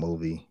type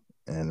movie,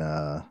 and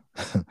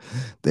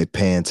they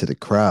pan to the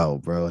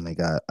crowd, bro, and they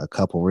got a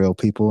couple real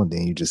people, and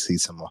then you just see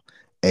some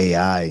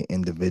AI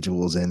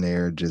individuals in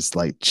there just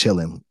like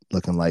chilling,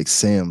 looking like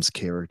Sims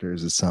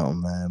characters or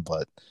something, man.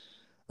 But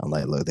I'm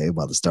like, look, they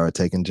about to start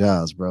taking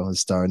jobs, bro. It's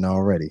starting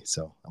already,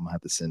 so I'm gonna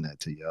have to send that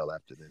to y'all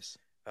after this.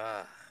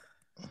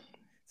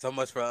 So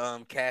much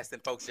for casting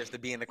folks just to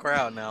be in the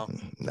crowd now.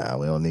 Nah,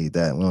 we don't need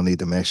that. We don't need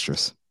them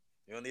extras.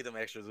 We don't need them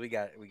extras. We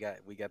got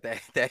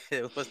that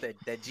what's that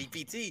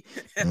GPT.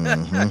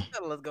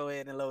 Mm-hmm. Let's go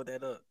ahead and load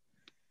that up.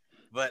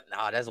 But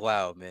that's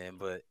wild, man.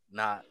 But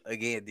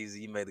again,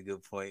 DZ, you made a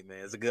good point,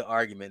 man. It's a good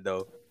argument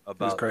though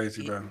about it's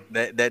crazy, bro.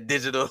 That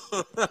digital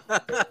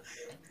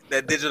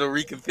that digital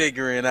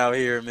reconfiguring out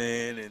here,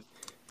 man,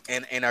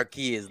 and our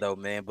kids though,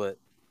 man. But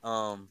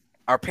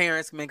our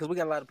parents, man, because we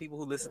got a lot of people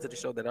who listen to the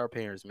show that are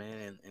parents,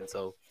 man, and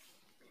so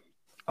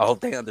I hope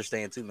they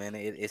understand too, man.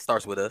 It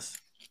starts with us.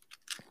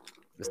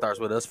 It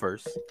starts with us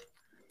first,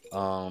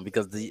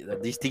 because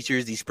these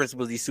teachers, these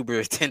principals, these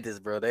superintendents,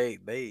 bro, they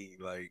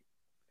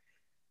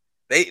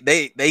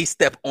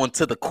step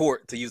onto the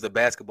court, to use the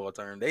basketball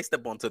term. They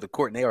step onto the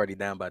court and they already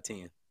down by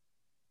 10.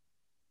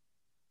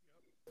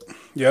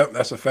 Yep,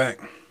 that's a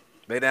fact.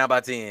 They down by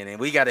 10, and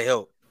we gotta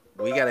help.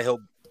 We gotta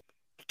help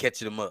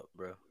catch them up,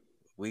 bro.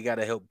 We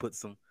gotta help put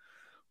some,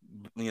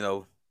 we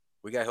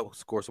gotta help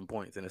score some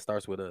points, and it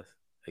starts with us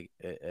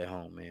at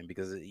home, man.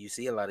 Because you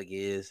see a lot of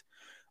kids.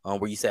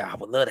 Where you say, I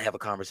would love to have a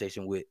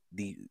conversation with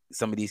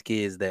some of these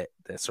kids that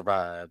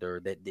survived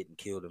or that didn't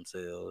kill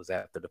themselves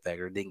after the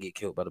fact or didn't get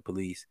killed by the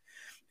police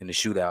in the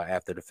shootout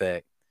after the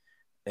fact.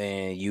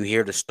 And you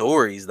hear the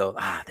stories, though.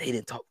 They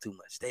didn't talk too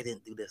much. They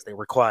didn't do this. They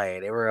were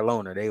quiet. They were a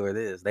loner. They were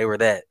this. They were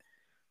that.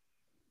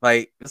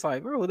 Like, it's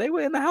like, bro, they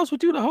were in the house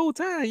with you the whole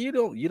time. You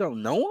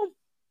don't know them?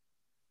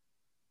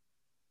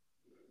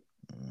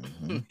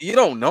 Mm-hmm. You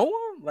don't know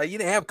them? Like, you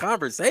didn't have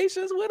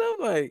conversations with them?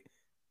 Like,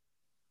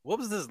 what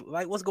was this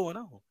like? What's going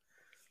on?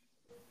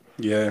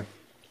 Yeah,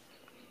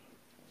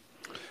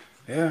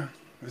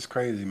 it's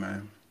crazy,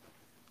 man.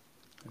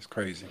 It's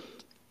crazy.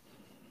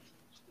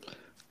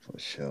 For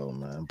sure,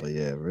 man. But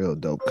yeah, real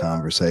dope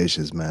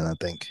conversations, man. I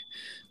think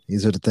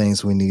these are the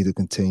things we need to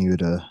continue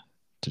to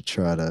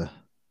try to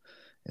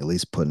at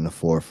least put in the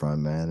forefront,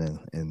 man,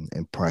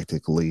 and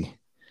practically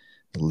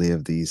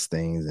live these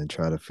things and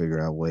try to figure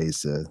out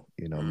ways to,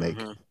 make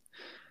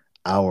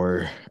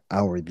our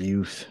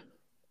youth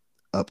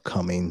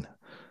upcoming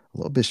a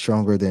little bit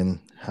stronger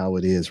than how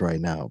it is right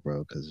now,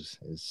 bro, because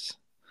it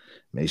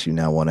makes you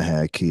not want to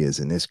have kids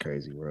in this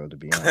crazy world, to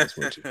be honest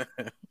with you.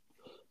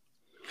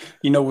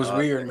 You know what's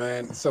weird,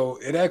 man? So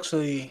it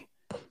actually,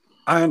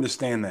 I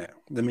understand that.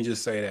 Let me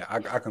just say that.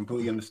 I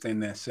completely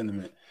understand that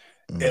sentiment.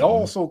 Mm-hmm. It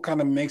also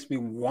kind of makes me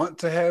want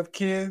to have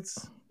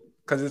kids,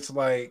 because it's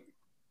like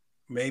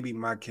maybe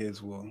my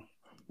kids will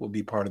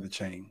be part of the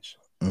change.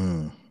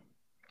 Mm.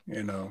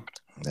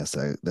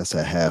 That's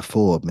a half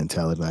full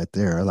mentality right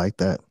there. I like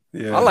that.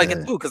 Yeah, I like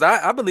it too, because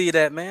I believe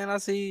that, man. I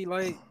see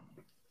like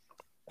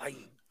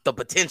the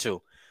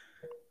potential,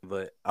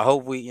 but I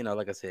hope we,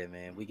 like I said,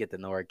 man, we get to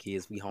know our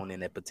kids. We hone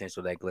in that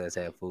potential, that glass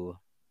half full.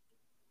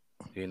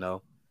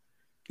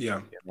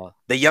 Yeah.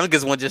 The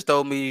youngest one just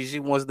told me she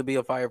wants to be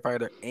a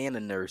firefighter and a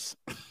nurse.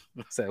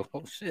 I said,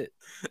 "Oh shit!"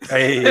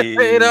 Hey,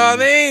 you know what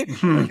I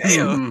mean?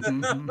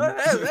 Damn,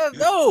 that's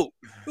dope.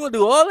 You want to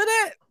do all of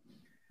that?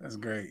 That's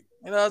great.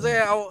 You know what I'm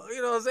saying?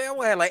 You know what I'm saying? I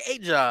want to have like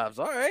 8 jobs.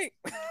 All right.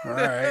 All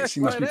right. She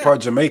must be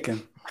part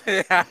Jamaican.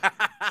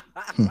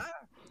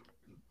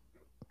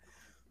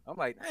 I'm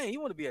like, dang, you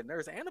want to be a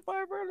nurse and a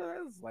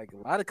firefighter? That's like a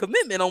lot of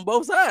commitment on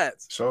both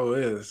sides. So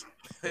is.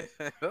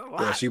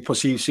 Yeah, she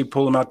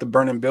pull them out the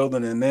burning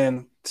building and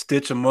then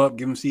stitch them up,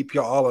 give them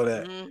CPR, all of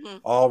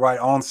that, all right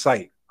on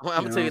site.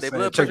 I'm gonna tell you their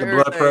blood check pressure,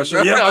 the blood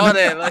pressure, yeah, all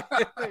that. Like,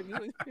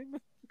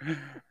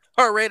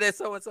 heart rate at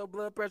so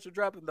blood pressure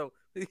dropping though.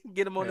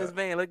 Get him on this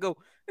van. Let's go.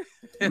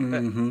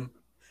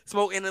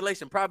 Smoke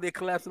inhalation, probably a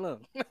collapsed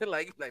lung.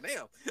 like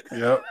damn.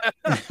 Yep.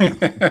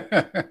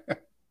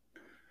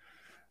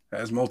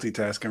 That's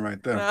multitasking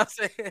right there. You know what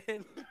I'm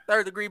saying?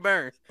 3rd-degree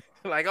burns.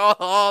 Like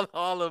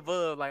all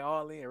above, like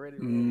all in, ready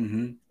to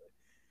roll.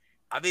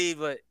 I mean,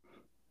 but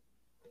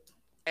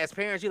as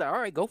parents, you're like, all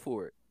right, go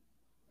for it.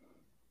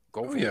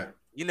 Go for it.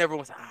 You never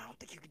want to say, I don't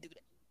think you can do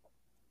that.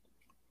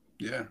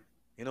 Yeah.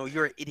 You know,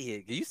 you're an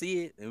idiot. You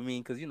see it. I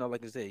mean, because, you know,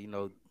 like I said, you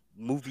know,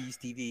 movies,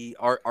 TV,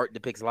 art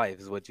depicts life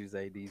is what you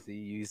say, DC.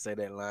 You say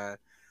that line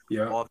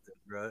often,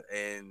 bro.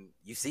 And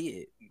you see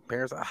it.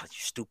 Parents are, you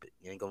stupid.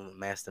 You ain't going to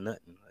master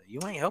nothing. You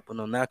ain't helping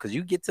them now because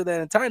you get to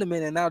that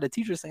entitlement and now the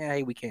teacher's saying,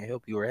 hey, we can't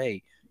help you, or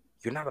hey,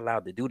 you're not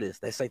allowed to do this.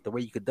 That's like the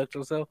way you conduct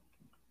yourself.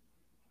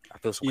 I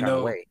feel some kind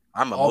of way.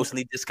 I'm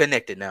emotionally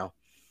disconnected now.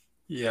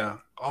 Yeah.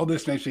 All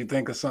this makes me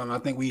think of something. I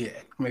think we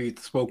maybe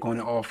spoke on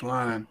it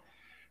offline.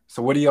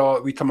 So what do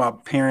y'all, we talking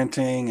about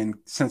parenting and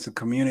sense of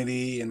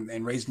community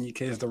and raising your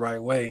kids the right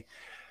way.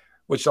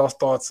 What's y'all's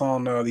thoughts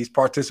on these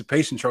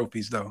participation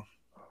trophies though?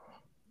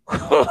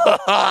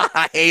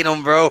 I hate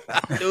them, bro.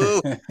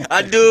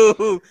 I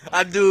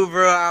do,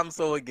 bro. I'm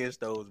so against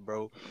those,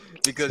 bro.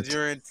 Because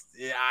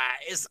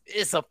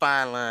it's a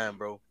fine line,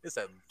 bro. It's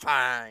a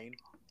fine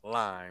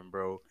line,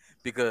 bro.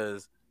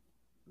 Because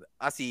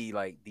I see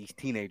like these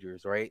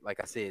teenagers, right? Like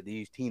I said,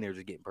 these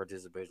teenagers getting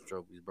participation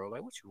trophies, bro.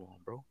 Like, what you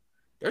want, bro?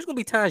 There's gonna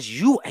be times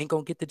you ain't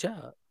gonna get the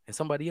job and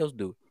somebody else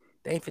do.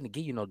 They ain't finna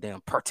give you no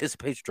damn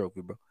participation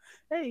trophy, bro.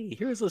 Hey,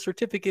 here's a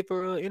certificate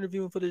for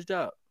interviewing for this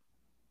job.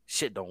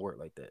 Shit don't work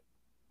like that.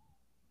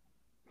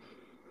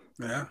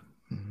 Yeah.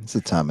 It's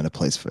a time and a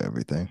place for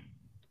everything.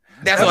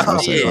 That's what I'm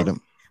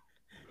saying.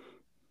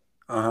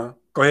 Go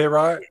ahead,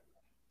 Rod.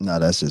 No,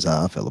 that's just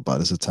how I feel about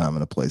it. It's a time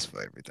and a place for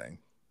everything.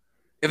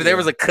 If there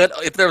was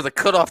a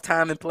cutoff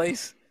time and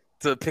place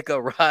to pick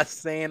up Rod's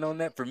saying on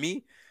that, for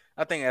me,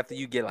 I think after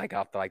you get like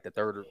after like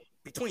the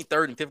between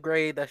 3rd and 5th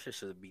grade, that shit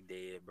should be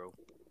dead, bro.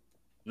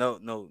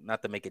 No,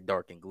 not to make it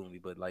dark and gloomy,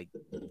 but like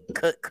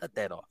cut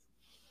that off.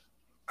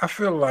 I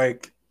feel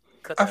like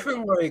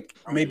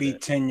maybe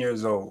 10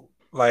 years old.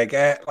 I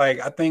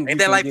think ain't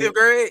that like 5th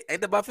grade?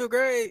 Ain't that about 5th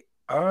grade?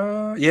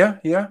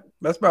 Yeah.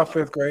 That's about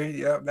 5th grade.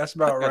 Yeah, that's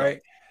about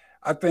right.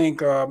 I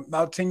think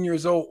about 10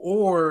 years old,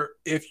 or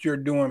if you're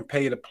doing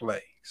pay to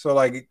play. So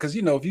because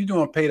if you're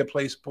doing pay to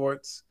play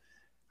sports,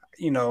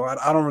 I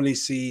don't really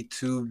see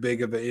too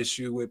big of an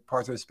issue with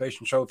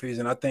participation trophies.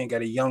 And I think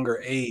at a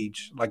younger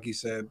age, like you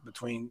said,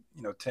 between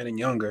 10 and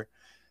younger,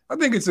 I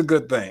think it's a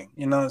good thing.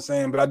 You know what I'm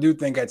saying? But I do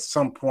think at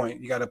some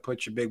point you got to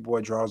put your big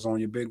boy draws on,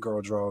 your big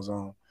girl draws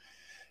on,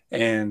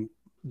 and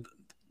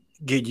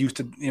get used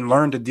to and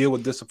learn to deal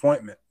with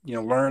disappointment.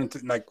 Learn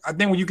to I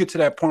think when you get to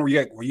that point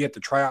where you have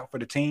to try out for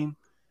the team,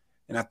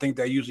 and I think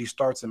that usually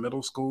starts in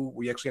middle school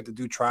where you actually have to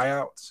do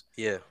tryouts.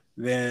 Yeah.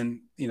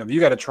 Then if you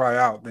got to try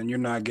out, then you're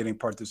not getting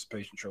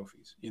participation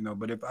trophies.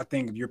 But if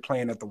you're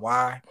playing at the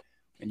Y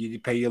and you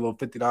pay your little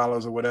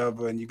 $50 or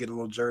whatever, and you get a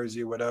little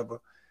jersey or whatever,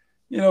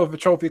 if a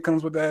trophy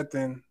comes with that,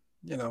 then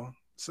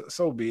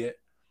so be it.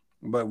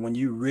 But when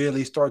you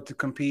really start to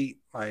compete,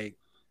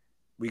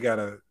 we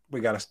gotta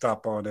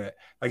stop all that.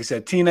 Like you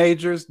said,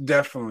 teenagers,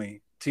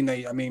 definitely.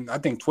 I mean, I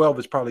think 12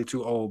 is probably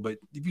too old, but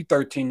if you're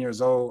 13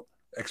 years old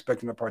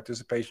expecting a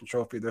participation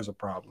trophy, there's a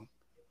problem.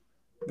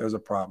 There's a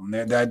problem.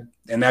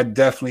 That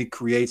definitely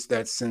creates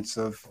that sense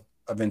of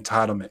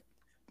entitlement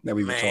that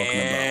we were talking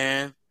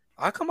about.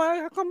 How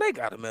come they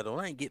got a medal?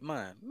 I ain't get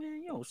mine.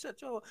 Man, shut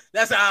your.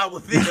 That's how I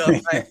would feel.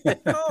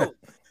 Like, no,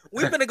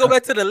 we're gonna go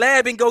back to the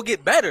lab and go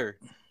get better.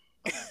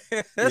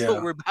 That's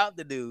what we're about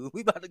to do.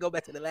 We about to go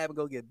back to the lab and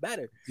go get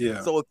better.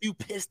 Yeah. So if you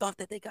pissed off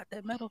that they got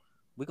that medal,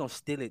 we're gonna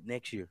steal it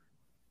next year.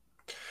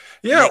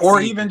 Yeah,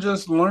 or even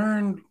just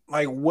learn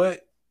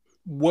what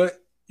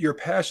your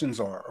passions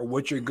are, or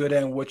what you're good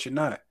at and what you're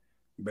not.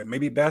 But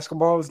maybe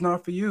basketball is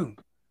not for you.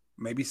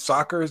 Maybe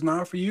soccer is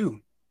not for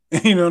you.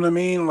 You know what I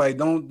mean?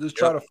 Don't just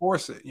try to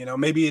force it.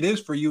 Maybe it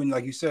is for you. And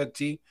like you said,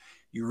 T,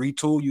 you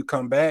retool, you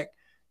come back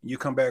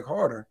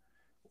harder.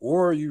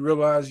 Or you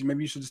realize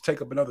maybe you should just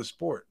take up another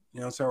sport,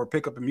 or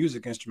pick up a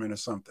music instrument or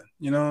something.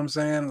 You know what I'm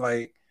saying?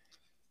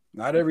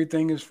 Not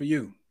everything is for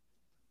you,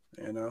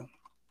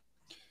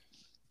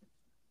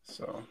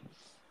 So,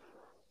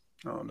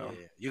 I don't know.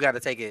 Yeah, you got to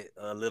take it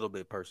a little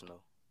bit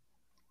personal.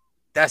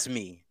 That's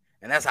me.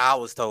 And that's how I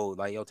was told.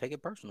 Take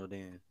it personal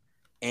then.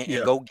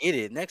 and go get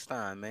it next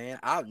time, man.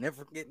 I'll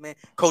never forget, man.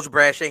 Coach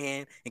Brad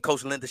Shahan and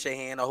Coach Linda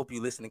Shahan. I hope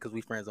you listening because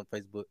we friends on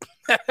Facebook.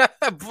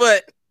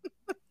 But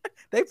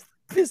they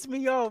pissed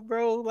me off,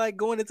 bro. Like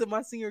going into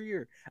my senior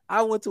year,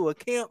 I went to a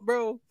camp,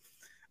 bro.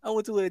 I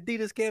went to an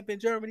Adidas camp in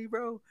Germany,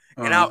 bro.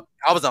 And I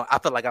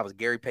felt like I was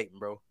Gary Payton,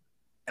 bro.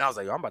 And I was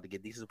like, I'm about to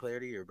get Defensive Player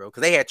of the Year, bro.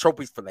 Because they had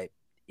trophies for like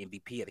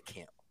MVP at the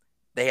camp.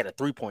 They had a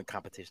 3-point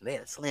competition. They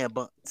had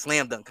a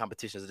slam dunk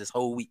competitions this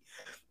whole week.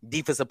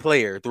 Defensive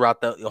player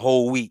throughout the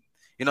whole week.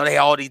 You know, they had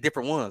all these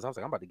different ones. I was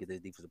like, I'm about to get this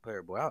defensive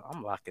player, boy.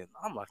 I'm locking.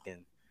 I'm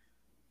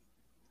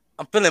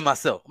feeling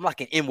myself. I'm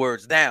locking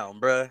inwards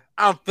down, bro.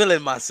 I'm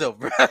feeling myself,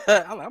 bro.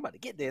 I'm about to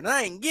get there. And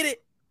I ain't get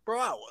it, bro.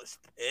 I was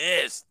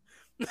pissed.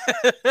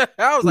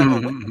 I was like,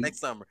 oh, wait next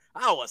summer.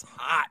 I was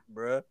hot,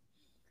 bro.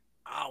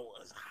 I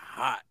was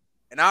hot.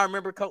 And I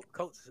remember Coach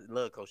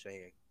love Coach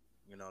Shahan.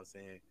 You know what I'm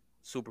saying?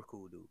 Super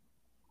cool dude.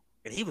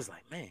 And he was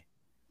like, man,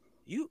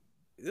 he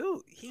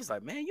was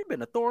like, man, you've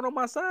been a thorn on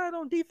my side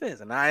on defense.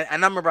 And I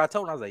remember I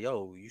told him, I was like,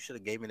 yo, you should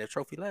have gave me that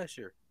trophy last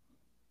year.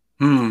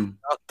 I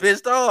was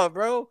pissed off,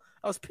 bro.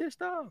 I was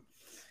pissed off.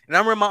 And I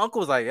remember my uncle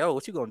was like, yo,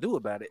 what you gonna do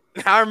about it?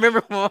 I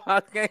remember when my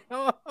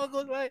uncle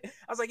was like,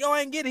 I was like, yo,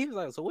 I ain't get it. He was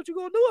like, so what you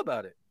gonna do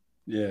about it?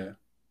 Yeah.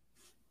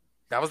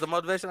 That was the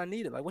motivation I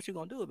needed. Like, what you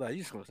gonna do about it?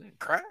 You just gonna say,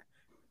 cry?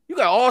 You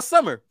got all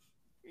summer.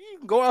 You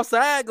can go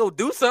outside, go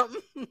do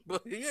something,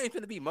 but you ain't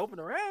finna be moping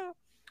around.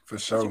 For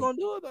sure. What you gonna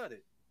do about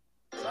it?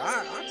 So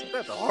I took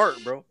that to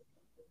heart, bro.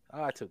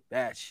 I took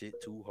that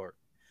shit to heart.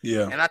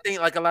 Yeah. And I think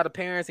like a lot of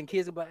parents and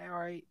kids are like, all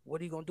right,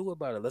 what are you gonna do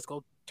about it? Let's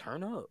go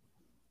turn up.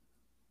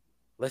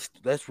 Let's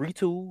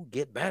retool,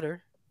 get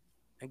better,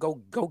 and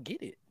go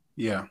get it.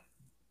 Yeah.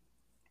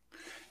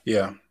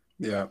 Yeah.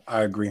 Yeah.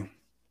 I agree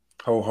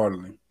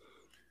wholeheartedly.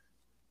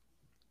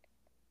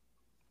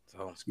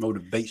 So it's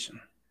motivation.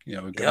 You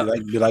know,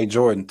 be like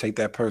Jordan. Take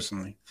that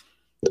personally.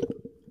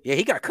 Yeah,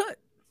 he got cut.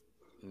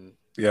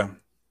 Yeah.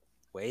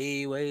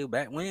 Way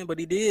back when, but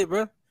he did,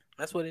 bro.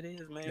 That's what it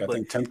is, man. Yeah, I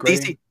think 10th grade.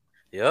 DC,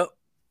 yep.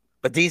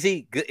 But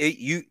DC,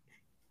 you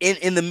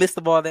in the midst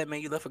of all that,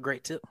 man, you left a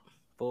great tip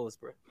for us,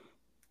 bro.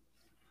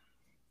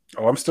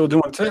 Oh, I'm still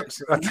doing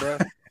tips.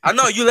 I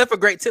know you left a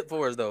great tip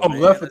for us, though. I'm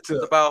left a tip.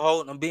 It's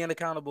about being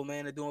accountable,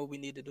 man, and doing what we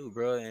need to do,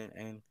 bro,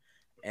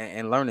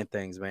 and learning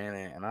things, man.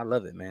 And I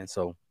love it, man.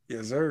 So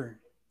yes, sir.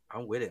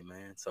 I'm with it,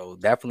 man. So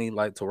definitely,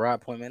 like to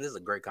Rod's point, man, this is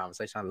a great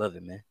conversation. I love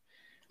it, man.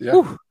 Yeah.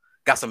 Whew.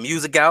 Got some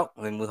music out,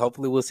 and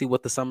hopefully we'll see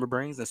what the summer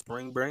brings and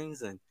spring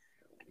brings, and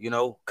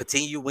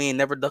continue. We ain't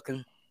never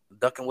ducking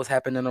what's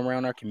happening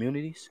around our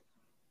communities.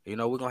 We're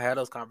gonna have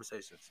those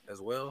conversations as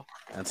well,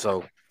 and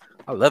so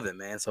I love it,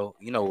 man. So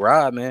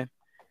Rod, man,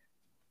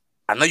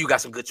 I know you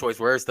got some good choice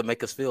words to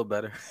make us feel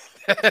better.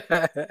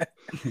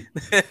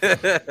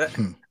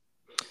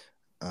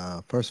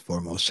 First and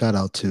foremost, shout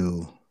out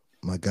to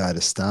my guy,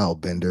 the Style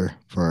Bender,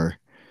 for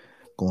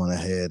going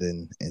ahead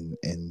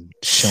and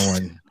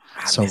showing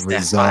some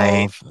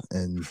resolve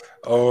and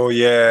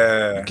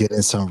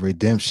getting some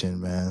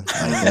redemption, man.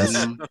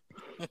 Like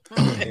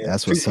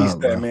that's what's up,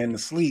 that man to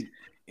sleep.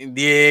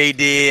 Yeah, he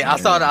did. I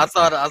saw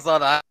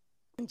the.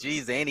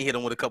 Jeez, and he hit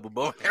him with a couple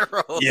bow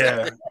arrows.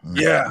 Yeah.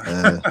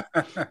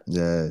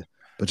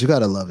 But you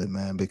gotta love it,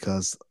 man,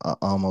 because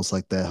almost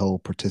like that whole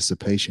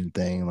participation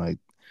thing, like,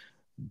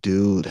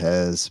 dude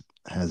has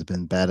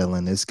been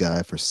battling this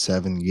guy for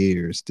 7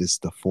 years. This is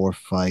the 4th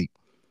fight.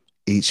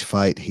 Each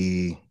fight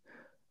he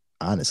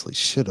honestly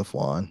should have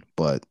won,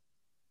 but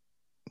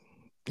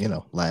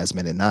last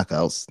minute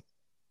knockouts,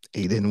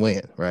 he didn't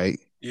win, right?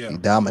 Yeah. He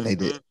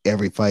dominated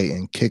every fight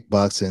in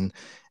kickboxing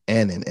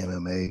and in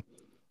MMA,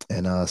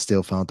 and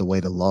still found the way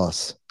to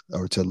lose.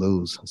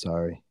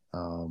 Sorry.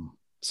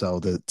 So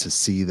to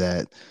see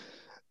that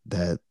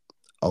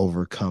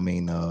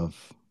overcoming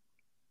of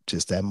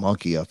just that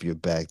monkey off your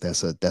back,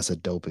 that's a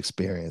dope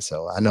experience.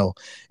 So I know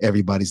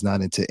everybody's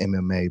not into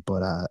MMA,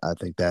 but I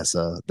think that's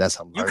a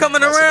you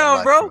coming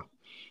around, bro.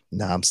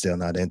 Nah, I'm still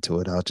not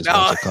into it. I'll just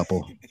watch a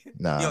couple.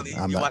 Nah,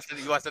 you watch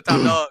the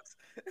top dogs.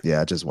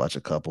 Yeah, I just watch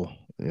a couple,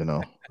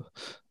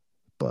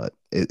 but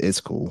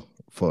it's cool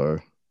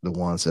for the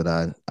ones that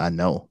I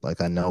know.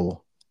 Like, I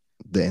know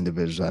the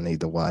individuals I need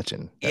to watch,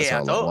 and that's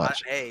all I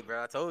watch. Hey,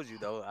 bro, I told you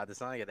though. I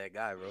decided you're that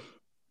guy, bro.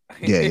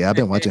 Yeah, I've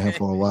been watching him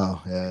for a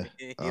while. Yeah,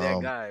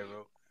 that guy,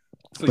 bro.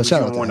 So but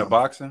shout out more into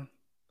boxing.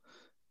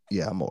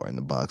 Yeah, I'm more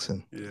into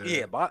boxing.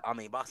 Yeah,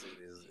 boxing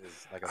is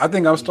like I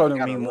think I'm starting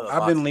to lean.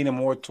 I've been leaning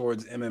more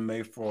towards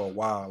MMA for a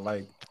while.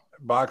 Like,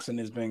 boxing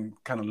has been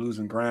kind of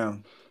losing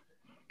ground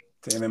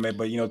to MMA,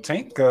 but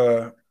Tank.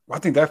 I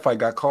think that fight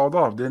got called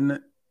off, didn't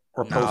it?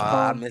 Or postponed?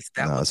 I missed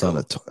that. No, it's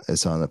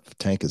on the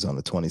Tank is on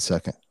the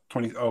 22nd.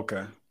 20.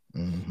 Okay.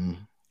 Mm-hmm.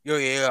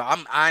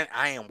 Yeah.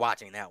 I am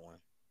watching that one.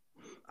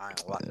 I am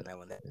watching that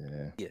one.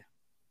 Yeah.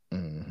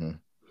 Mm-hmm.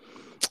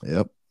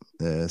 Yep.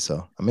 Yeah.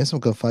 So I made some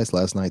good fights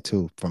last night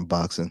too from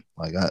boxing.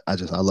 Like, I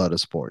love the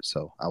sport,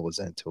 so I was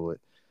into it.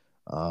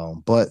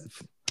 But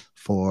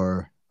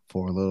for a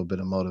little bit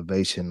of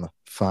motivation,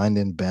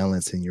 finding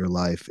balance in your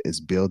life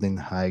is building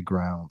high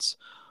grounds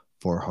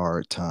for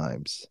hard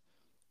times.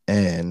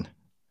 And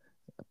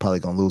probably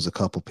gonna lose a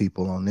couple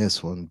people on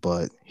this one,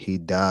 but he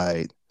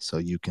died so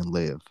you can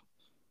live.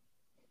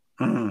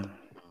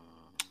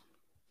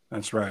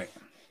 That's right.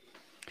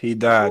 He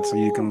died so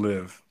you can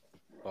live.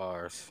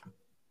 Bars.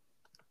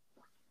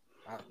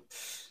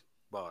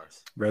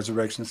 Bars.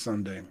 Resurrection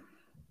Sunday.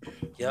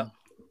 Yep.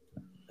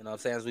 You know what I'm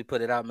saying? As we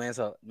put it out, man.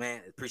 So,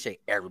 man,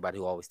 appreciate everybody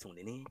who always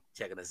tuning in,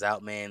 checking us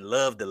out, man.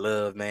 Love the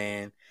love,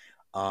 man.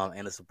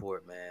 And the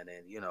support, man.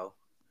 And, you know,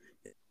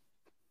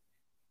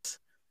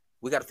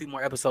 we got a few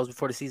more episodes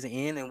before the season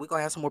ends, and we're going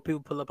to have some more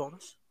people pull up on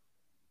us.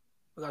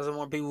 We got some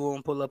more people who want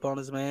to pull up on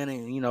us, man,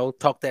 and, you know,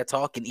 talk that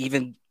talk and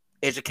even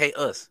educate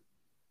us.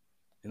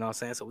 You know what I'm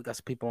saying? So we got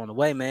some people on the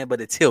way, man.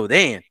 But until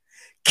then,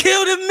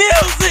 kill the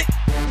music!